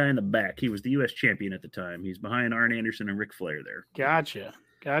blonde guy in the back. He was the U.S. champion at the time. He's behind Arn Anderson and Ric Flair there. Gotcha.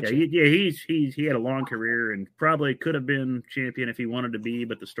 Yeah, he had a long career and probably could have been champion if he wanted to be,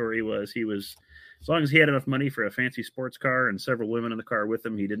 but the story was as long as he had enough money for a fancy sports car and several women in the car with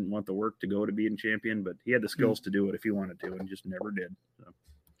him, he didn't want the work to go to being champion, but he had the skills to do it if he wanted to, and just never did. So.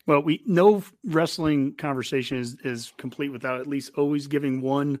 Well, no wrestling conversation is complete without at least always giving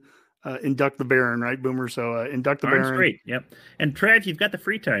one induct the Baron, right, Boomer? So induct the Baron. Great, yep. And Trav, you've got the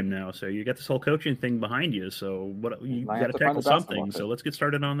free time now, so you got this whole coaching thing behind you. So you got to tackle something. So let's get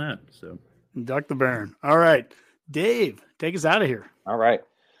started on that. So induct the Baron. All right, Dave, take us out of here. All right.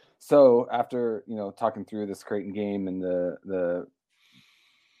 So after talking through this Creighton game and the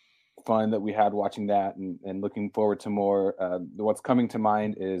fun that we had watching that and looking forward to more, what's coming to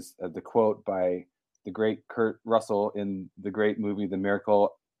mind is the quote by the great Kurt Russell in the great movie The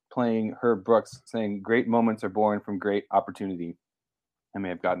Miracle, playing Herb Brooks, saying great moments are born from great opportunity. I may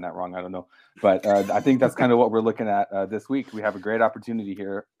have gotten that wrong. I don't know. But I think that's kind of what we're looking at this week. We have a great opportunity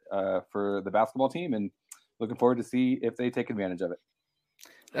here for the basketball team, and looking forward to see if they take advantage of it.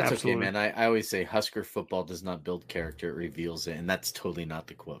 That's Absolutely. okay, man. I always say Husker football does not build character, it reveals it. And that's totally not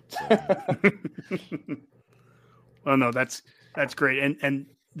the quote. So. Oh, no, that's great. And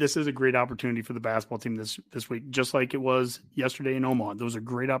this is a great opportunity for the basketball team this week, just like it was yesterday in Omaha. Those are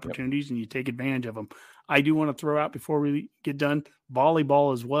great opportunities, and you take advantage of them. I do want to throw out before we get done,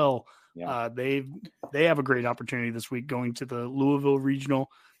 volleyball as well. Yeah. They have a great opportunity this week going to the Louisville Regional.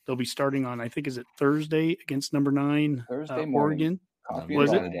 They'll be starting on, I think, is it Thursday against number 9, Thursday morning. Oregon.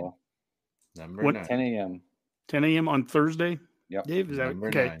 Was it? Number 9. 10 a.m. 10 a.m. on Thursday? Yep. Dave, is that Number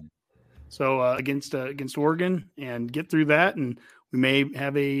okay? 9. So against Oregon, and get through that, and we may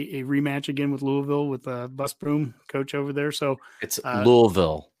have a rematch again with Louisville with Bus Boom coach over there. So it's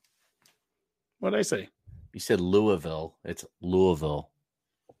Louisville. What did I say? You said Louisville. It's Louisville.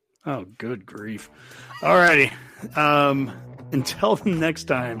 Oh, good grief! All righty. Until next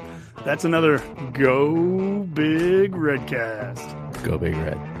time, that's another Go Big Redcast. Go Big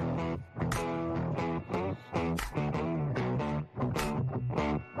Red.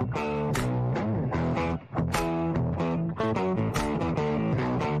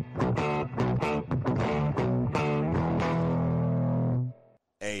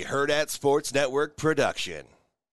 A Hurrdat Sports Network production.